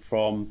speak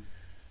from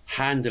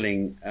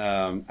handling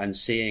and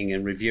seeing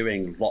and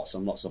reviewing lots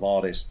and lots of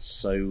artists.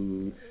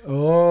 So.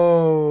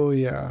 Oh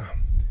yeah.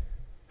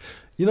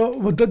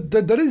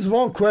 There is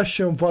one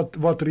question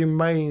what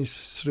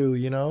remains through,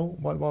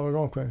 what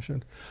one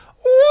question.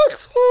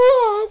 What's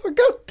love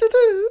got to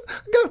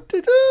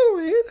do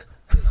with?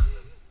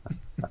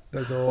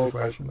 That's the whole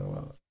question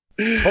about.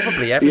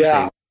 Probably everything.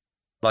 Yeah.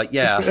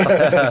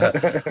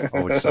 I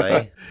would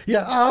say.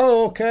 Yeah.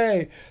 Oh,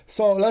 okay.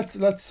 So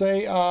let's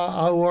say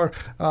our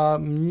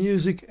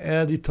music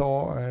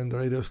editor and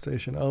radio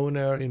station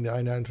owner in the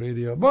I-9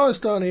 Radio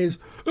Boston is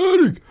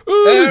Eric.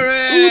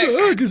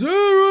 Eric is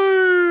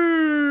Eric.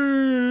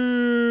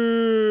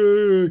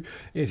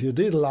 If you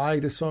did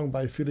like the song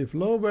by Philip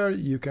Lauber,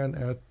 you can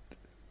add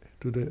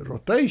to the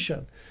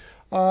rotation.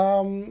 We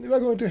are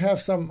going to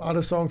have some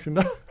other songs in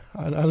the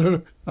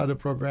other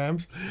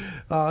programs.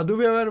 Do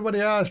we have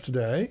anybody else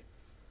today?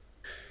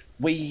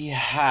 We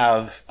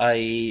have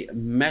a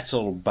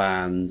metal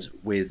band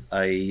with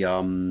a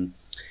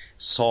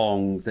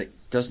song that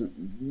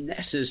doesn't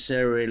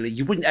necessarily...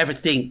 You wouldn't ever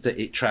think that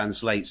it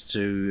translates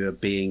to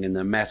being in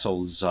the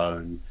metal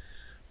zone.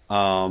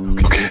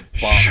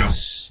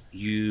 But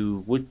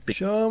you would be...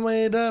 Show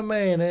me the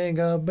meaning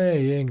of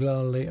being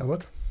lonely.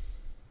 What?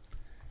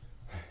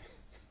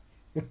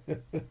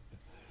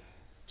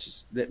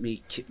 Just let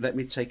me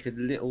take a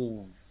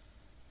little...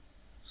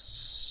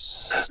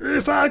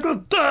 If I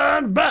could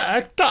turn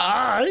back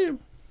time.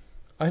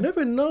 I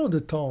never know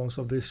the tones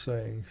of this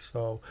thing.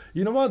 So,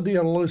 you know what,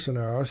 dear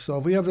listeners? So,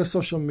 we have the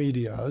social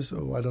medias.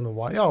 So I don't know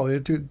why. Oh,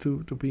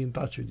 to be in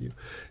touch with you.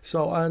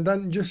 So, and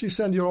then just you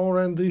send your own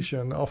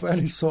rendition of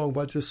any song,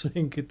 but you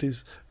think it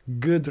is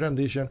good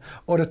rendition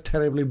or a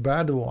terribly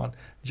bad one.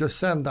 Just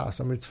send us.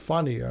 I mean, it's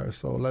funnier.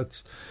 So,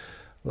 let's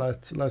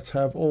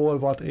have all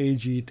what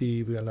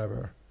AGT will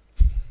never.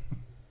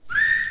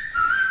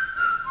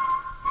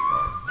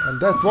 And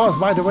that was,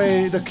 by the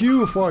way, the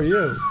cue for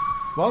you.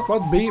 What?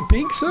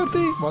 Pink 30?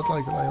 What,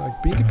 like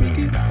Pinky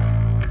Pinky?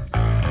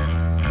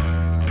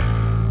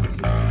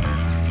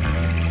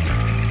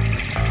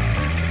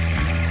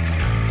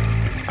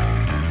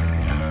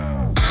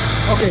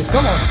 Okay,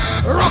 come on.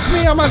 Rock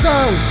me,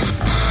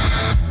 Amadeus!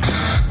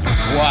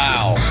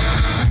 Wow.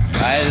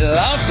 I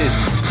love this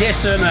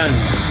dissonant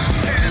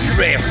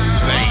riff,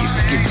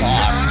 bass,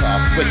 guitar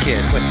stuff. Wicked.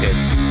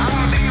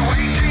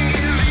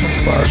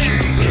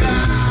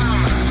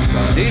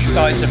 These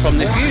guys are from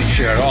the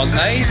future, aren't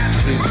they?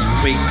 This is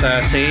week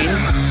 13.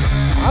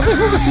 Are they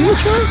from the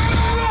future?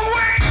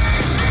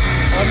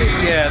 I mean,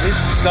 yeah, these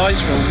guys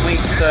from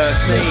week 13.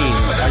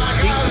 I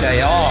think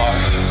they are.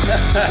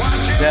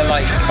 They're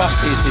like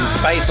crusties in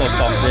space or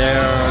something.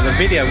 The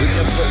video, look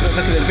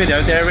at the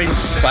video, they're in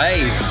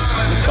space.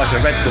 Looks like a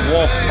Red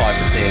Dwarf type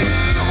of thing.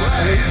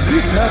 I mean,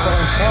 deep metal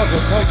and hard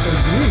rock also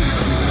agrees.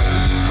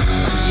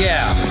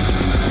 Yeah.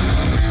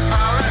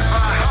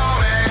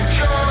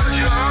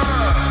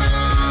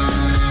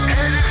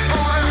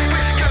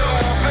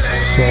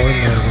 Sorry,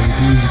 man,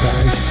 these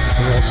guys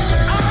rock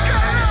metal.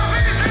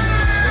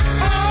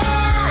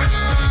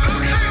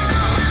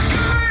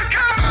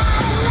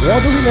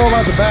 What do we know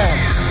about the band?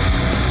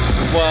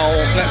 Well,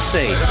 let's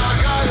see.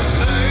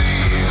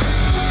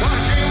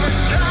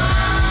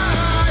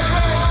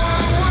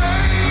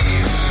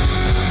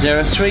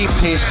 They're a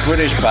three-piece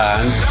British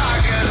band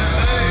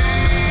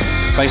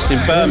based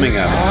in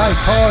Birmingham. I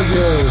told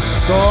you,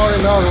 sorry,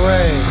 not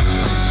rain.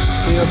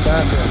 Still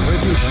better.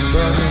 British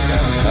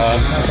Birmingham.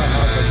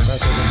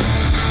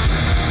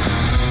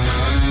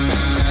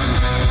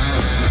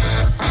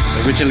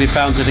 Originally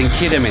founded in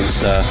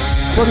Kidderminster.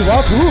 Sorry,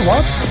 what? Who?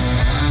 What?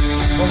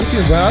 Was it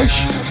in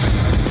Welsh?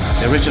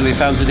 Originally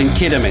founded in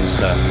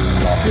Kidderminster.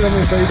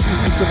 Kidderminster,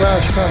 it's a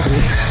Welsh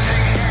country.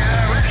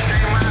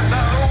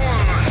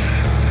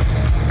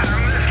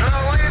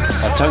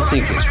 I don't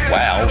think it's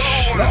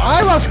Welsh. No,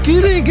 I was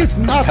kidding, it's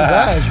not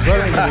Welsh.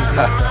 Birmingham is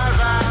not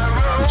Welsh.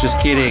 I'm just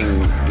kidding.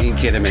 In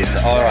Kidderminster.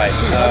 All right.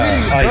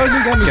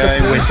 Birmingham is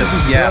going with the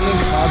burning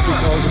hot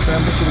because the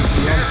temperature is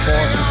beyond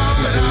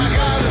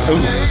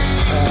 40 degrees.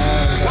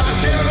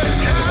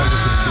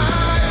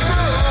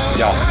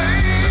 Yeah.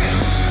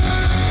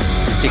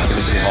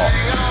 Ridiculously hot.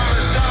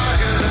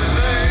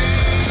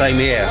 Same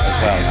here as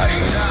well,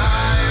 actually.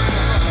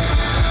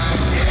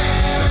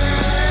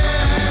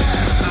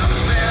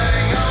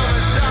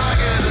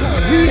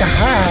 We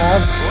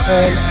have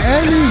an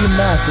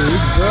enigmatic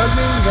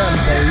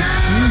Birmingham-based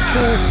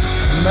future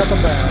metal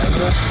band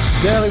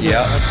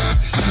delivered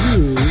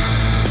through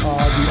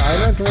the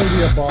Island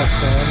Radio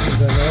Boston,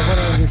 the Never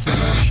Ending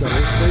Human Show,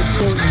 Stay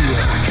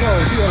Year. So,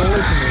 dear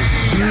listeners,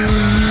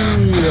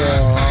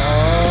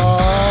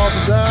 of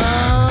that?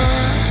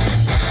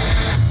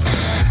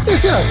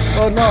 Yes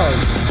or no?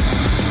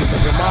 Look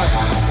at your mind.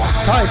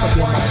 Type of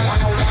your mind.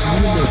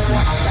 You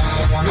listen.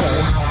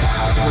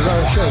 The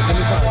very show,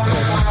 25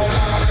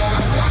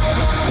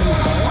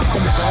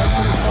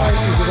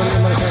 is a very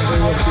American way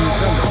of being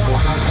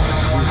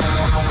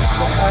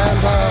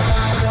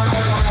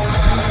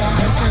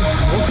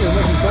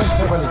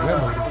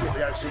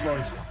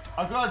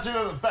I've got to do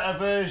a better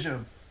version.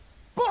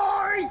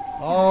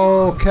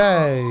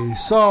 Okay,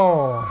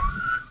 so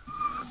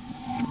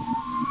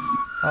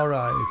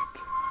alright.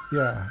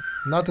 Yeah.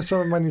 Not the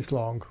 7 minutes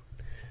long.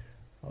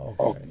 Okay.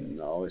 Oh,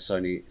 no, it's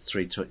only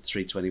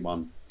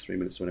 3:21. 3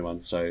 minutes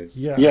 21. So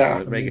yeah.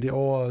 I mean, the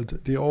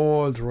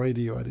old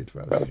radio edit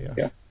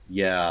version.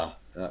 Yeah,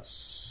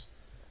 that's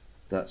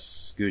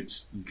good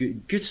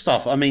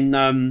stuff. I mean,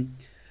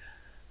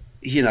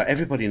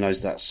 everybody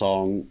knows that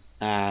song,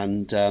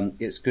 and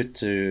it's good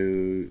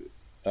to.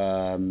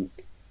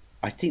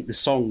 I think the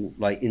song,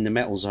 like In the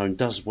Metal Zone,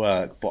 does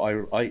work, but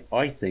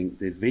I think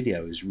the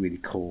video is really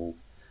cool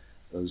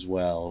as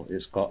well.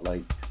 It's got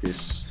like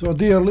this. So,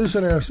 dear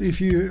listeners, if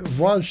you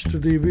watched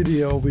the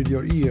video with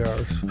your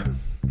ears.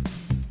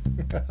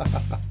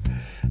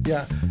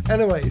 Yeah.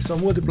 Anyway, so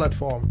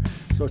multi-platform.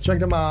 So check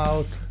them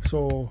out.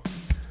 So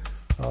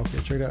okay,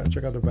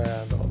 check out the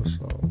band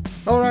also.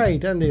 All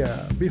right, and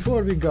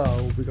before we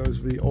go,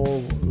 because we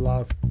all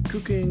love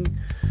cooking,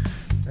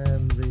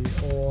 and we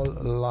all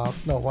love.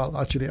 No, well,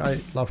 actually,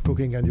 I love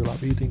cooking and you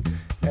love eating.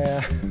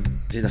 Yeah,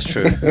 that's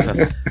true.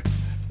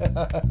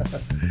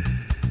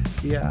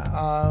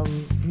 Yeah.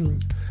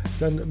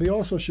 Then we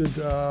also should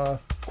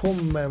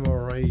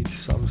commemorate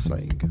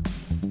something.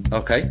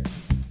 Okay.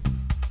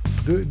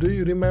 Do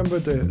you remember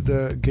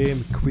the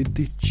game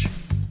Quidditch?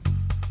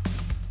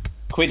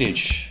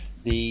 Quidditch.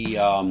 The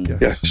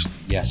Yes.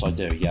 Yes, I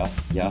do. Yeah.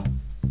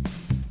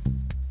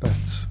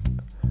 That's,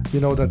 you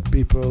know, that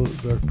people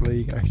were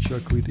playing actual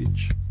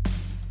Quidditch.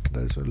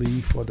 There's a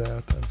league for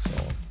that and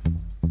so on.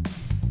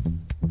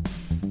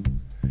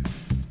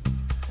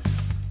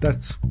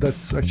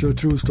 That's actually a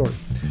true story.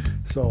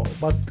 So,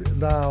 but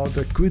now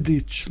the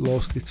Quidditch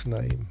lost its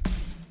name,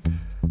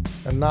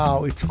 and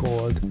now it's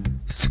called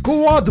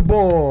Squad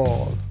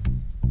Ball.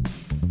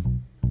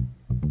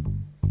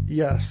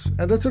 Yes,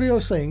 and that's a real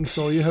thing.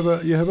 So you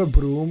have a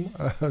broom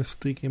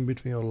stick in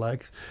between your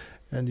legs,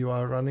 and you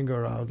are running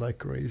around like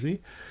crazy,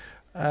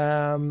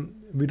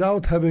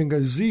 without having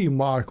a Z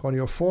mark on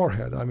your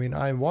forehead. I mean,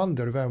 I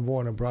wonder when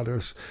Warner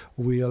Brothers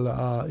will,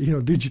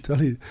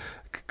 digitally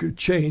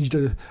change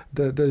the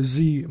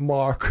Z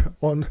mark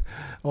on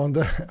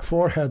the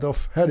forehead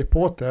of Harry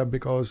Potter,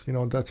 because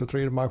that's a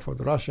trademark for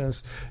the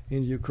Russians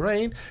in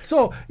Ukraine.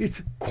 So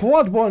it's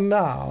Quad Ball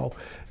now.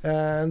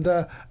 And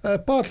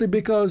partly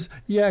because,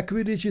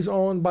 Quidditch is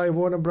owned by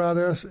Warner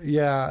Brothers.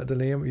 Yeah, the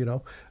name,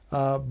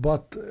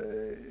 but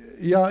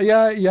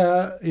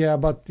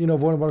but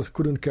Warner Brothers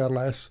couldn't care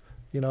less,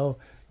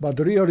 But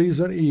the real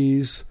reason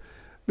is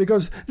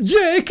because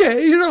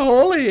J.K.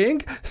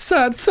 Rowling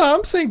said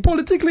something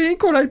politically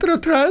incorrect to the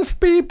trans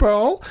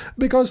people.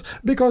 Because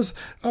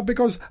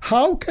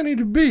how can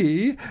it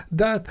be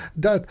that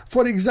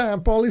for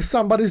example, if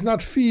somebody is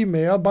not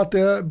female, but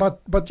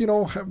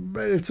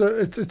it's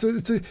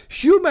a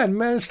human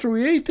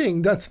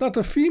menstruating, that's not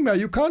a female.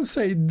 You can't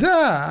say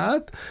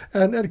that.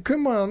 And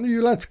come on,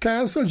 let's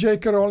cancel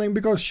J.K. Rowling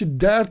because she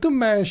dared to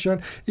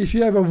mention if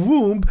you have a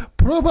womb,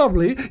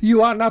 probably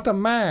you are not a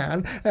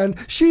man, and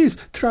she's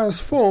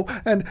transphobe,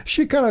 and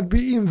she cannot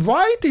be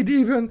invited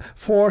even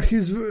for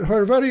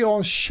her very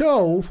own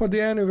show for the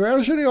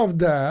anniversary of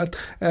that.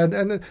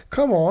 And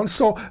come on,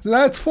 so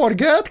let's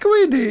forget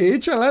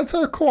Quidditch and let's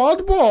have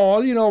Quad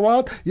Ball. You know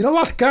what,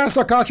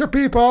 cancel culture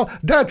people?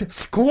 That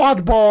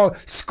Squad Ball,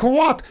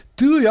 squat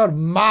to your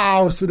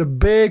mouth with a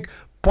big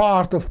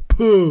part of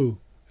poo,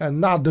 and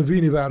not the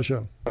Winnie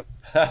version.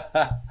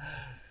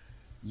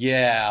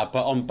 Yeah,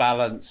 but on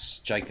balance,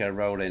 J.K.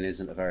 Rowling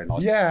isn't a very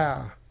nice.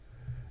 Yeah,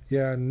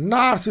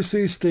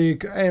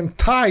 narcissistic,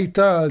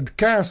 entitled,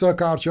 cancel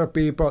culture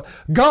people.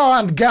 Go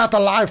and get a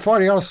life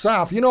for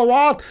yourself. You know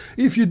what?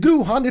 If you do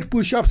 100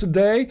 push-ups a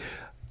day,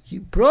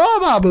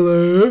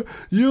 probably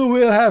you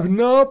will have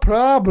no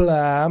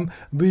problem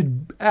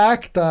with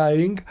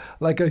acting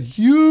like a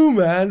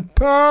human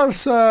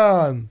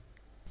person.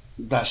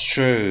 That's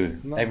true.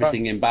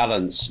 Everything in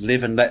balance.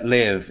 Live and let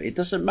live. It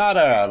doesn't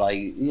matter.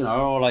 You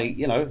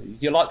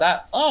like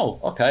that? Oh,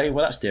 okay.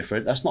 Well, that's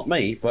different. That's not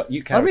me. But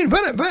you can. I mean,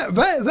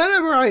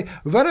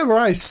 whenever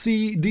I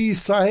see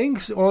these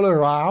things all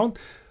around,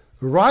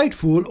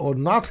 rightful or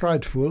not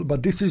rightful,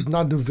 but this is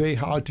not the way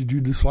how to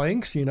do the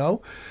things,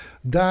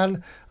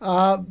 Then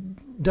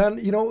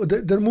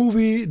the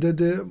movie,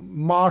 the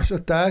Mars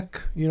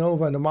Attack,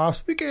 when the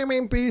Mars became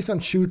in peace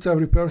and shoots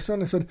every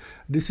person. I said,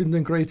 this isn't a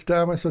great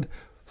time. I said,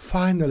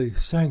 finally,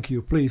 thank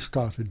you. Please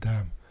start with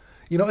them.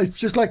 It's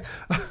just like,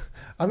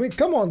 I mean,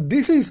 come on.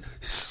 This is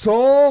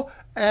so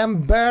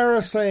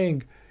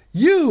embarrassing.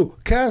 You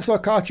cancel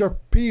culture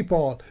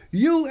people.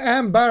 You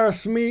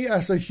embarrass me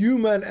as a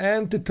human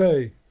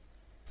entity.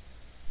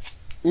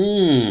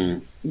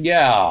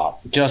 Yeah,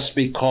 just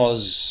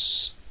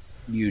because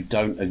you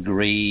don't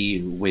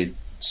agree with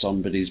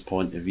somebody's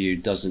point of view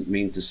doesn't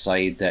mean to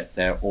say that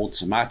they're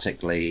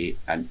automatically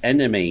an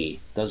enemy,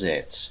 does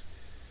it?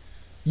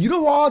 You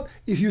know what?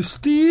 If you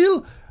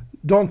still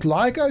don't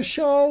like our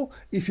show,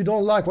 if you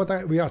don't like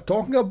what we are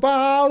talking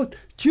about,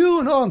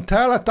 tune on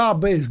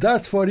Teletubbies.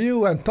 That's for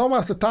you and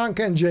Thomas the Tank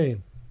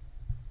Engine.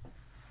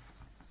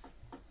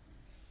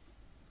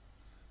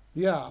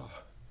 Yeah.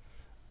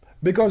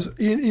 Because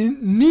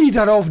in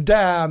neither of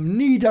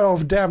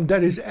them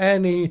there is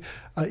any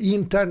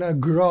internal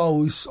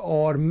growth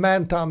or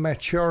mental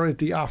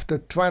maturity after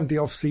 20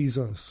 of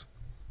seasons.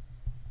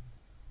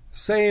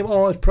 Same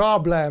old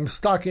problem,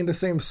 stuck in the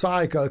same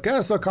cycle.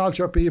 Cancel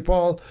culture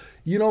people,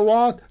 you know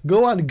what?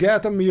 Go and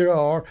get a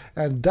mirror,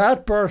 and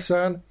that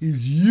person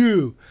is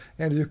you.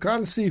 And if you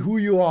can't see who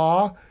you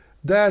are,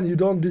 then you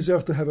don't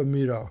deserve to have a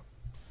mirror.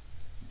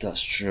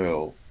 That's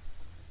true.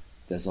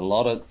 There's a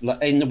lot of,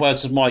 in the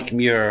words of Mike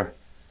Muir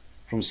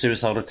from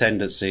Suicidal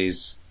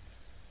Tendencies,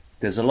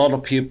 there's a lot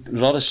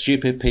of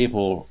stupid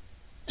people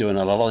doing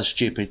a lot of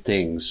stupid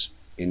things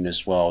in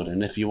this world,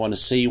 and if you want to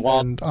see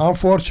one, and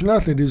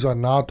unfortunately these are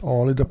not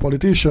only the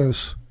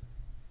politicians.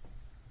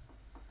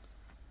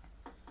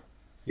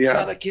 Yeah.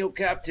 Gotta kill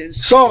Captain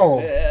So-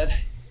 Stupid.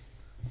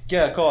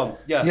 Yeah, go on.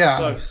 Yeah. Yeah.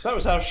 So that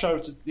was our show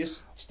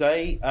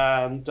today,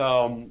 and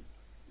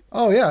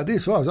Oh yeah,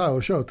 this was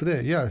our show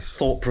today. Yes.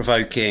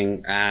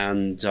 thought-provoking,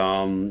 and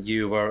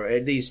you were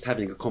at least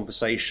having a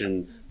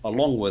conversation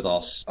along with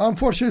us.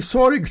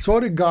 Unfortunately,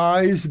 sorry,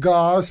 guys,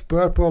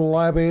 purple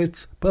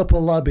rabbits,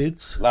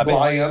 Rabbits.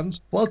 Brian.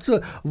 What's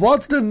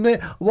the name?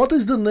 What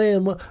is the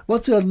name?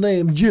 What's your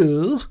name,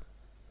 Jew?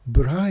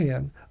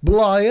 Brian.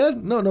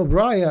 No,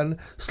 Brian.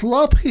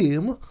 Slap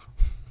him.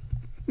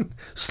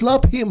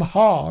 Slap him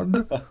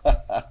hard.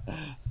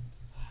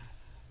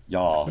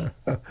 Yeah.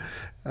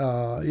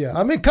 Yeah,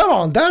 I mean, come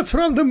on, that's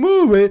from the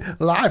movie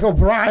Life of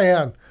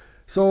Brian.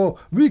 So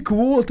we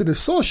quoted a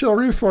social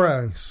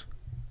reference.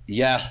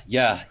 Yeah.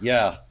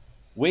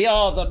 We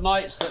are the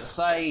knights that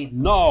say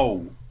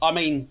no. I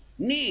mean,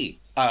 ni.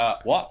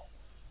 What?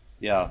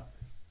 Yeah.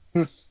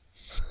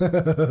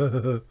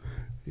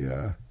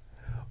 Yeah.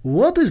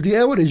 What is the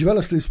average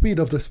velocity speed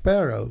of the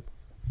sparrow?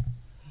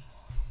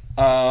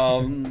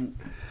 The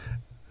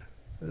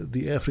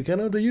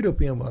African or the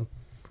European one?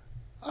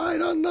 I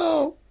don't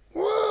know.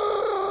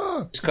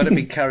 Whoa! It's got to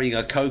be carrying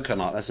a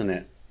coconut, hasn't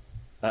it?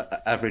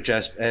 Average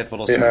air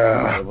velocity.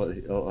 Yeah.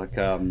 Like,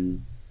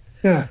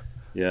 Yeah.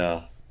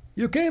 yeah.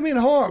 We came in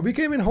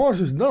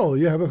horses. No,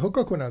 you have a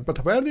coconut.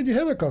 But where did you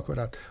have a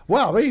coconut?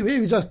 Well,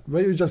 we just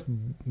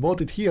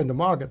bought it here in the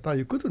market. Now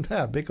you couldn't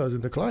have because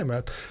in the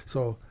climate.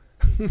 So,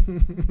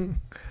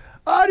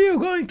 are you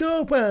going to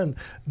open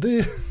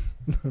the?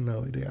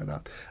 No, they are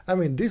not. I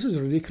mean, this is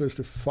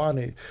ridiculously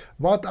funny.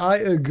 But I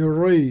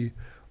agree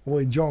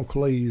with John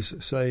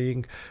Cleese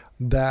saying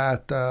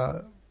that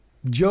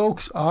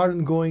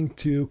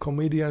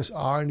comedians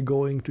aren't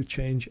going to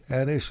change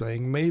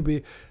anything.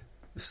 Maybe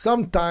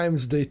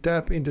sometimes they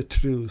tap into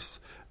truth.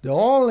 The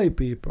only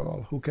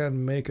people who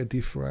can make a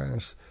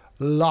difference,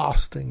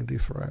 lasting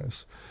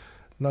difference,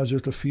 not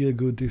just a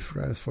feel-good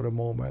difference for a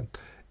moment,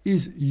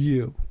 is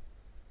you.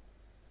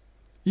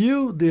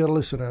 You, dear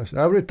listeners,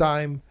 every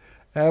time,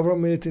 every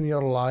minute in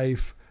your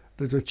life,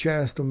 there's a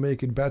chance to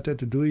make it better,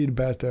 to do it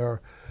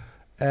better.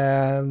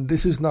 And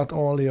this is not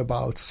only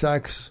about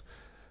sex,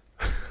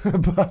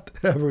 but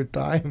every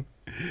time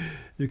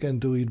you can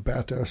do it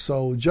better.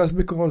 So just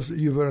because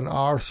you were an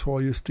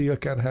arsehole, you still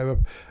can have a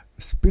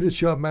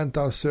spiritual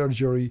mental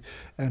surgery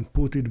and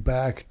put it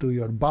back to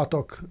your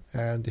buttock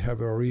and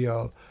have a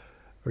real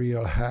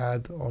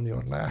head on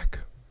your neck.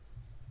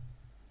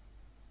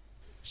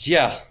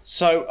 Yeah.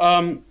 So,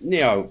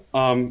 Neo,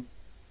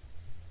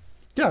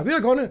 yeah, we are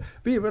gonna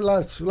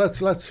let's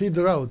hit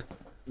the road.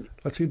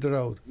 Let's hit the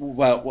road.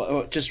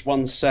 Well, just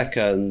 1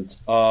 second.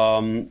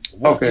 What do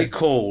Okay. you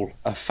call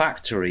a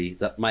factory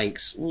that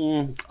makes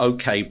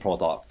okay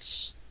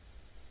products?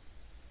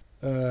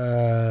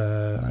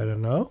 I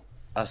don't know.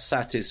 A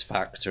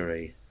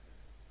satisfactory.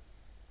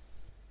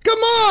 Come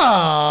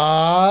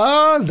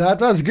on! That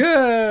was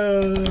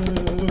good!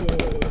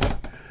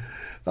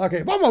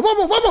 Okay, one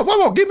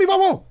more! Give me one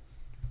more!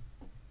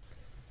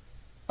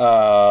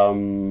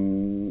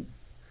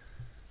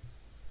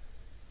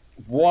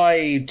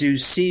 Why do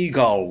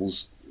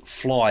seagulls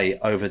fly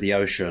over the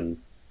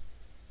ocean?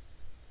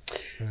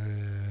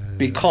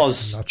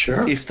 Because Not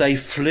sure. if they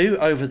flew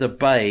over the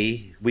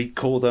bay, we'd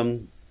call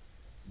them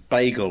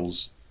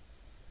bagels.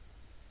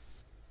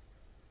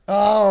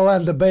 Oh,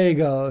 and the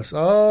bagels.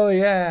 Oh,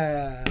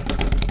 yeah.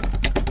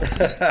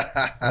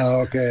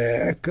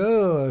 Okay,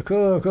 cool.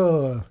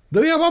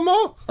 Do you have one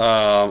more?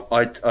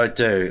 I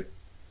do.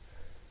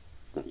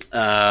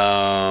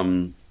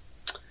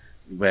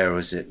 Where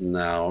is it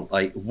now?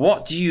 Like,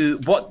 what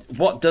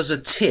does a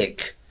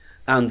tick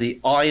and the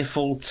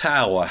Eiffel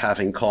Tower have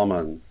in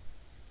common?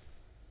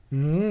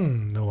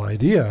 No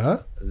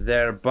idea.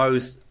 They're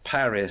both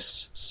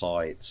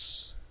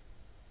parasites.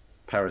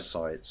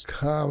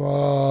 Come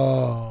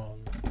on.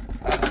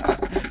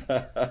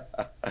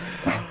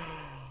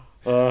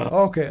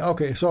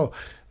 Okay. So,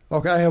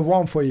 I have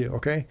one for you.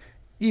 Okay,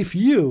 if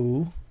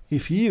you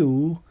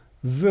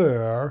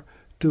were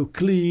to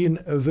clean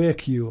a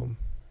vacuum,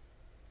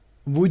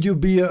 would you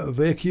be a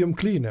vacuum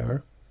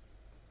cleaner?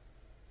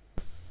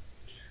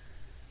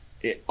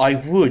 I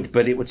would,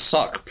 but it would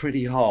suck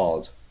pretty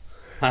hard.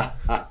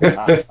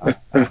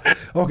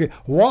 Okay,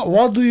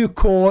 what do you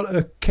call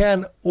a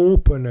can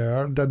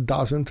opener that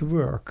doesn't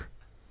work?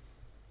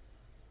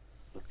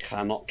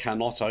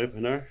 Cannot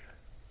opener.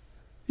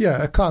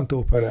 Yeah, a can't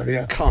opener.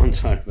 Yeah.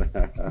 Can't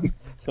opener.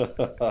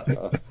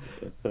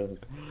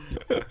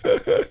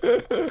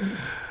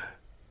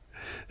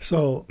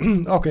 So,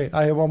 okay,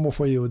 I have one more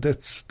for you.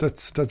 That's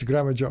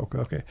grammar joke.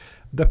 Okay,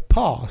 the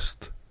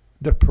past,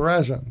 the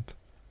present,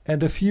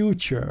 and the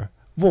future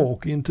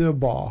walk into a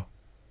bar.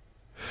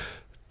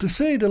 To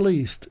say the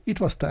least,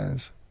 it was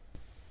tense.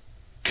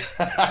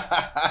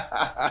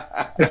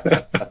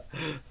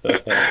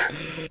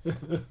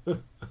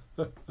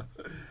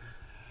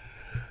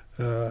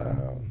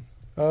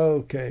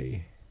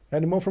 Okay.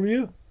 Any more from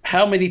you?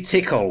 How many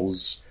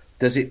tickles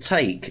does it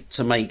take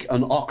to make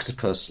an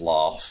octopus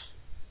laugh?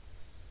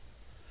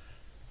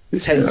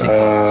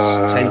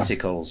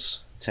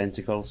 Tentacles.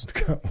 tentacles.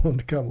 Come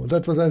on.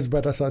 That was as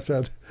bad as I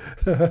said.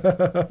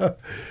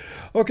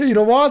 Okay, you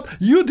know what?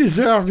 You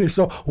deserve this.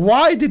 So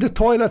why did the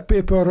toilet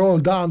paper roll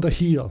down the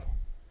hill?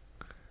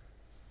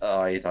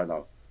 I don't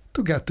know.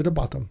 To get to the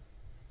bottom.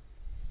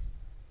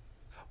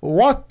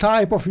 What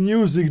type of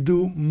music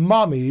do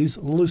mummies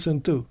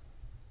listen to?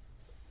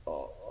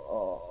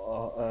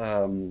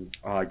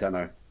 I don't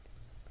know.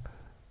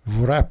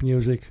 Rap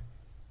music.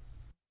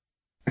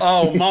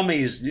 Oh,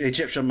 mummies,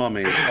 Egyptian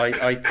mummies.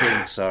 I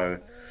think so.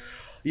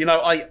 You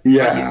know,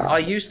 I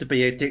used to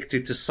be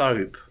addicted to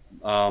soap,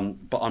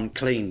 but I'm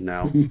clean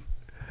now.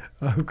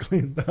 I'm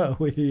clean now,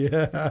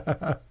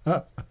 yeah.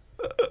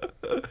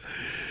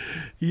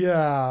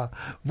 Yeah.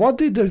 What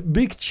did the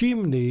big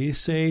chimney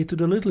say to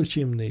the little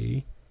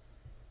chimney?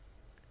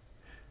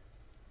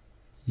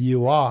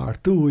 You are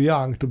too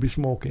young to be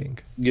smoking.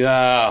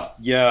 Yeah.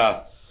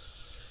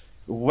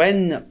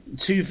 When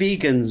two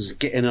vegans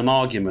get in an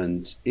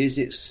argument, is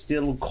it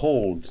still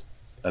called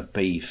a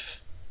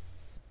beef?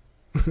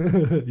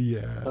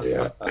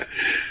 Yeah.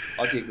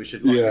 I think we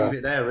should leave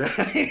it there.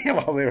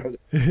 While we're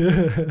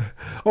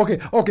Okay.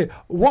 Okay.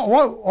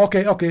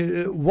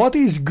 What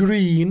is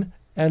green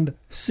and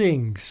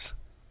sings?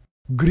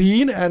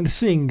 Green and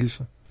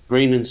sings.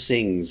 Green and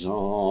sings.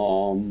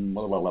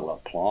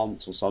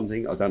 Plants or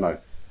something. I don't know.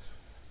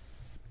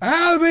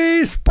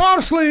 Elvis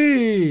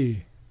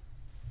Parsley.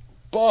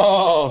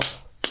 Oh.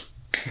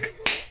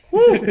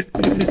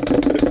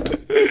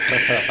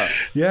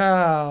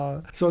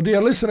 Yeah. So, dear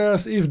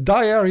listeners, if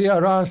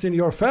diarrhea runs in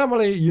your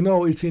family, you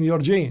know it's in your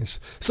genes.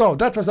 So,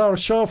 that was our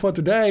show for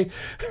today.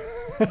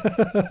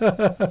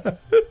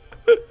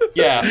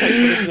 Yeah, thanks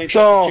for listening.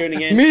 So,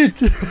 tuning in.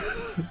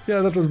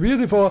 Yeah, that was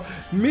beautiful.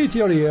 Meet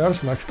your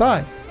ears next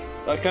time.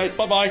 Okay,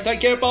 bye-bye. Take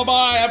care.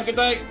 Bye-bye. Have a good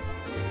day.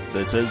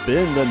 This has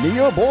been the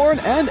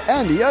Neoborn and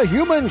Andy a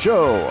Human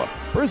Show,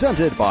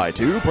 presented by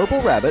two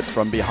purple rabbits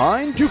from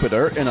behind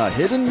Jupiter in a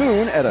hidden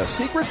moon at a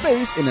secret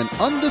base in an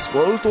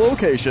undisclosed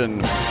location.